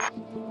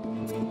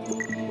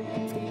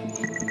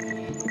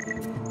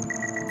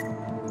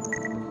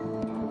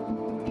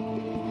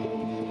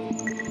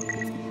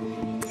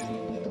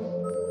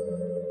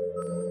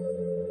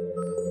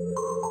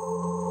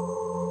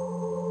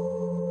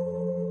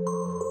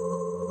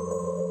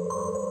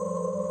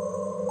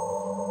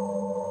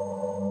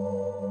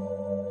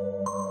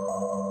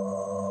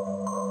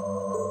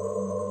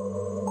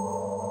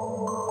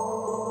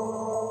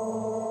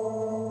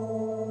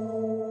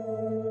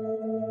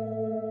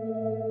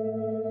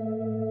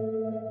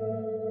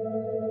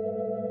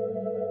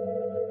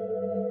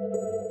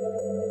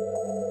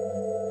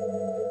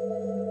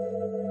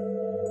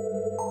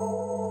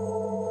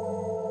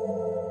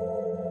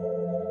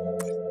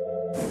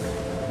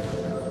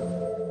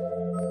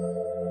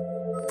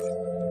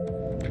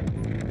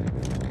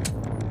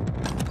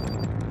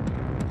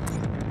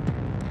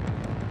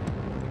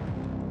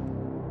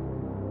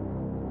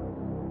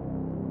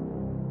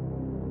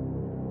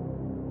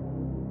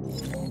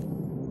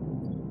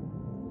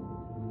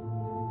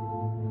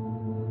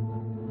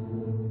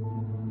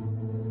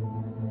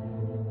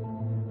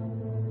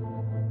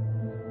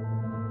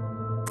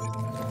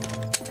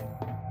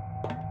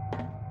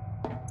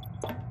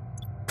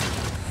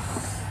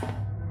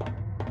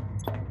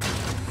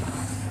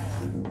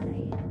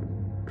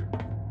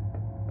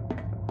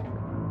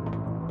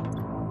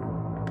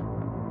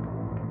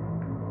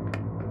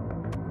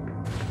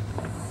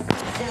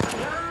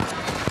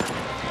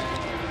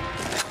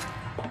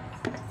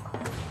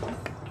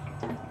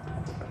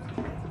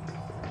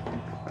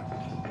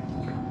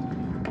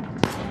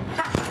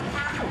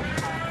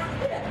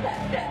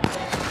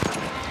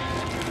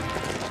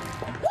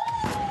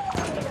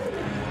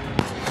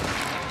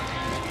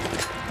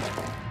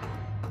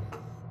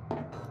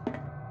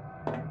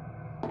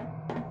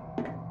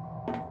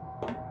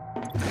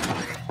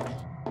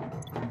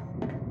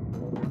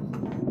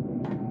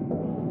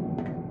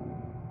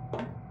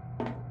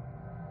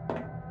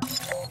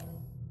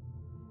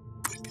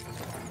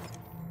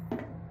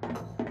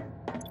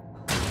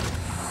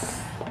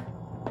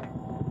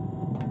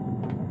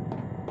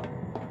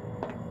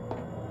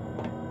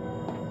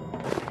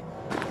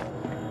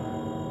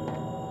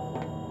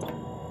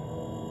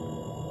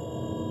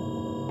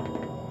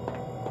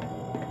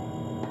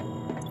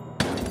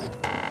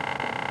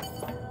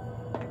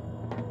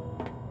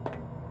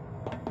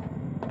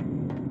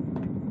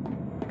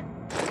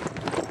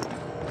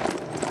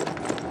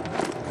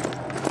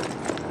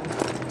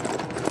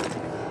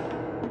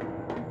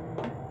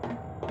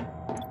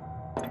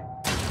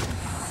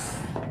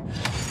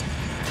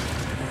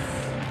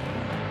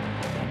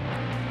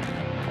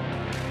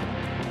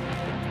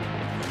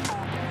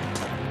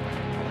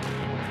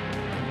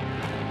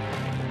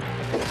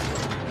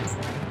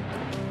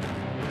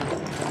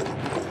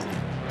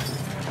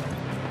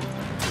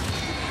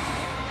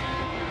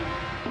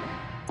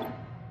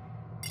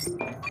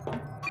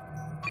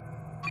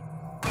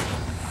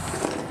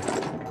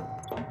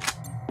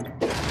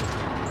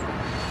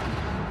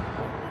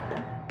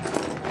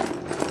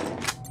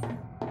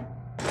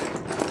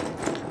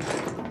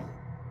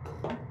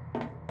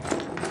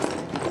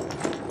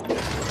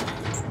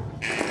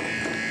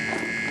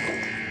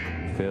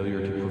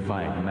 Failure to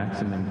provide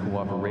maximum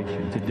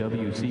cooperation to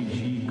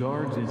WCG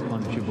guards is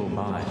punishable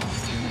by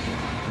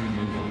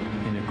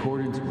removal in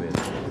accordance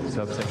with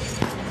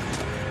subsection.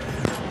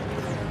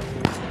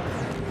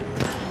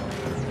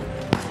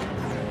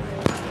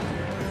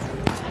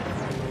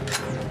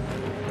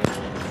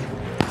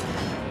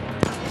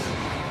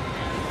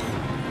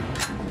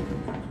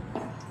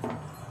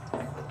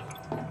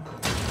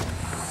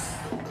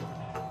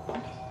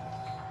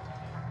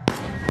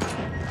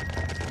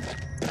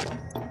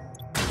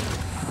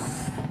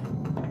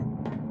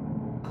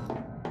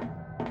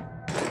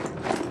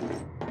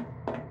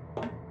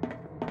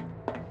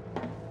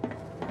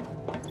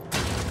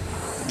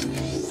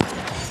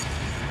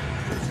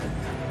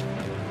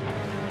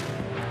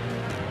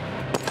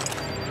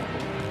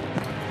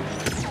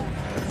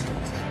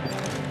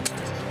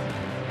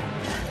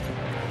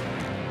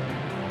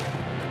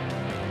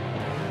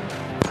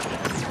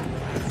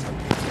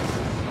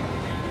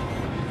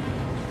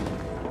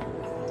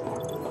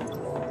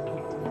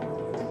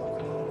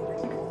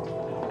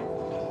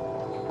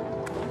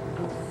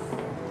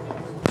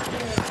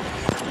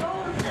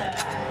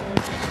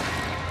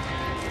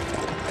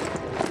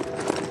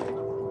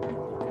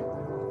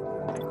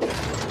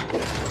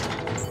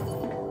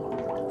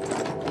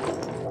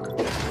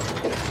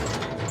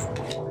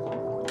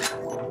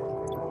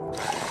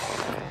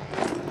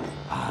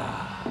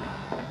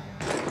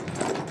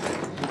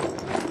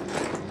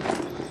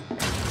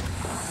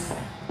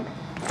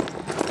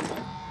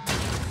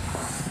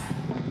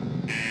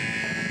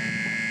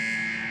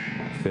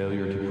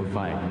 Failure to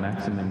provide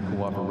maximum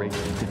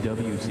cooperation to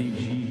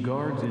WCG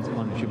guards is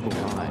punishable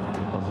by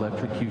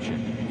electrocution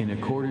in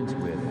accordance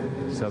with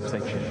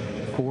subsection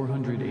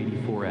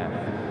 484F.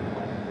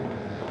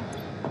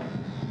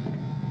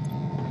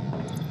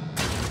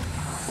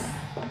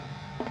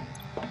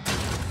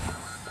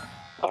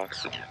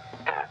 Oxygen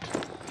at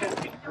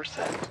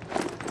 50%.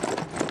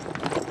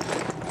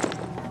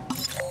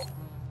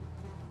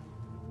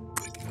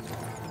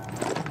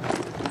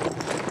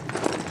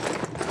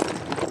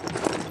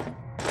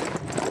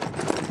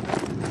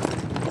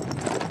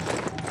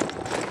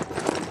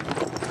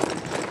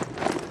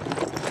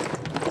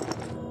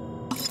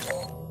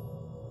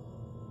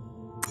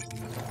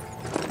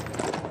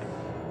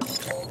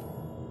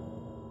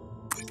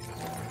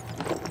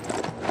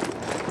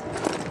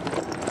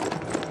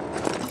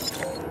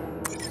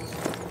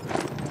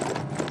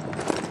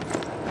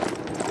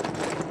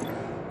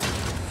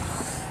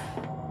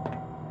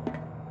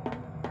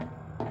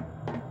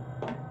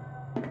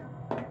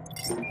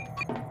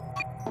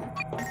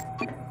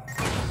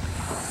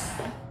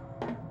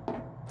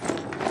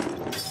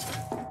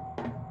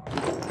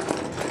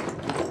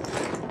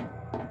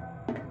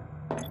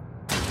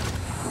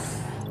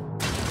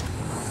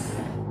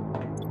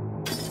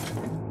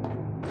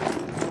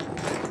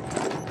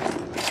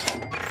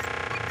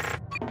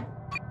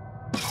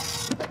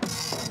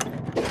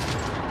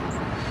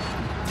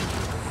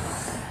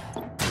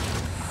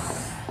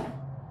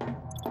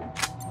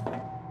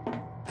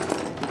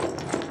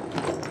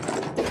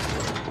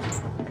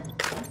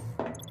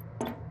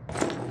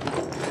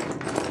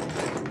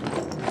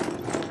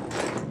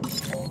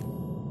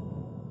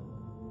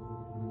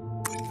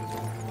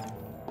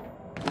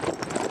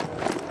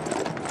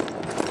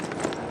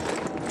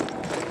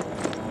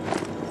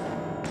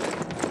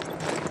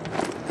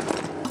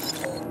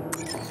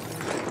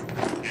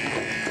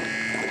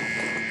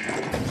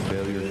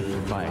 Failure to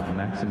provide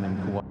maximum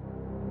cooperation.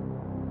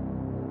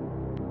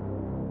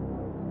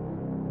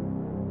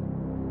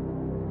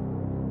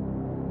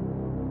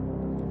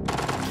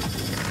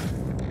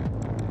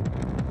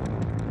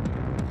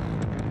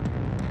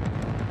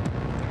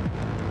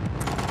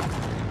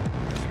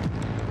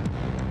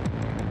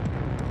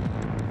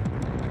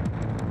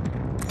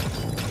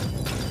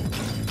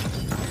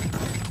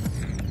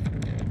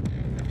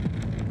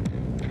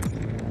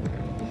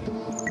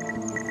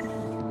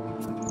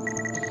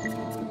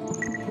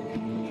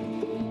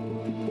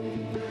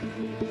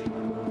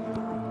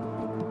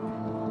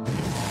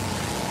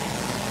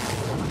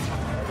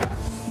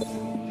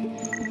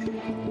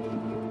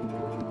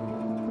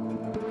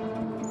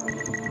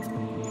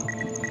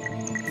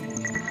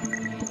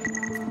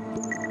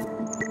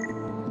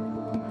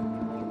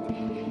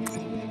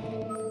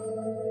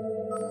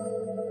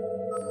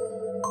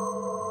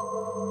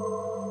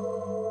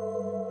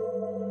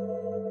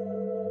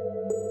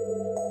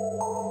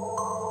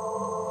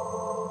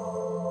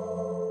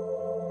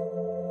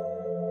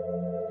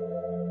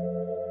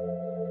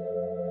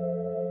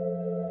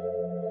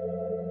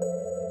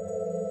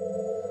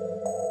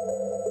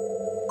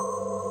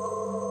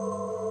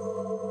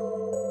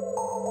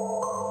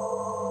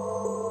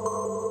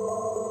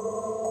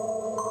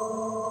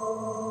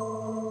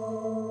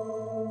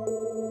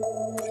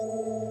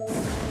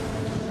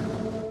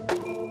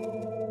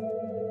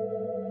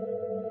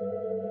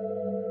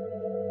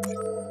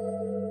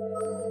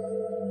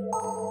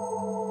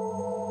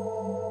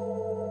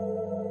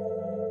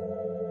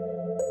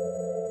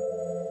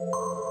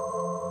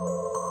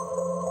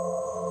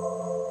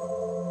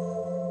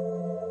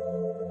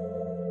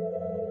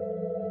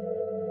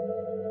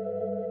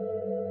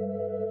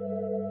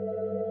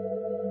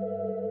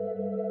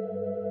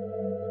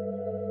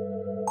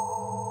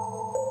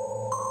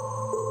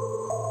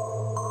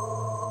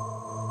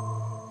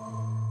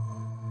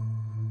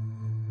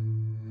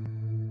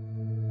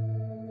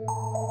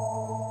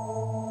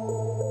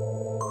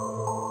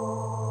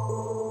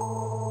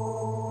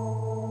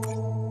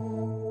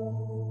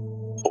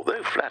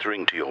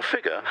 Flattering to your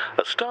figure,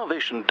 a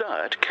starvation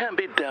diet can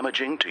be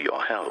damaging to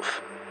your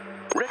health.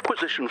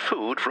 Requisition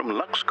food from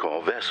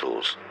LuxCore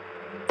vessels.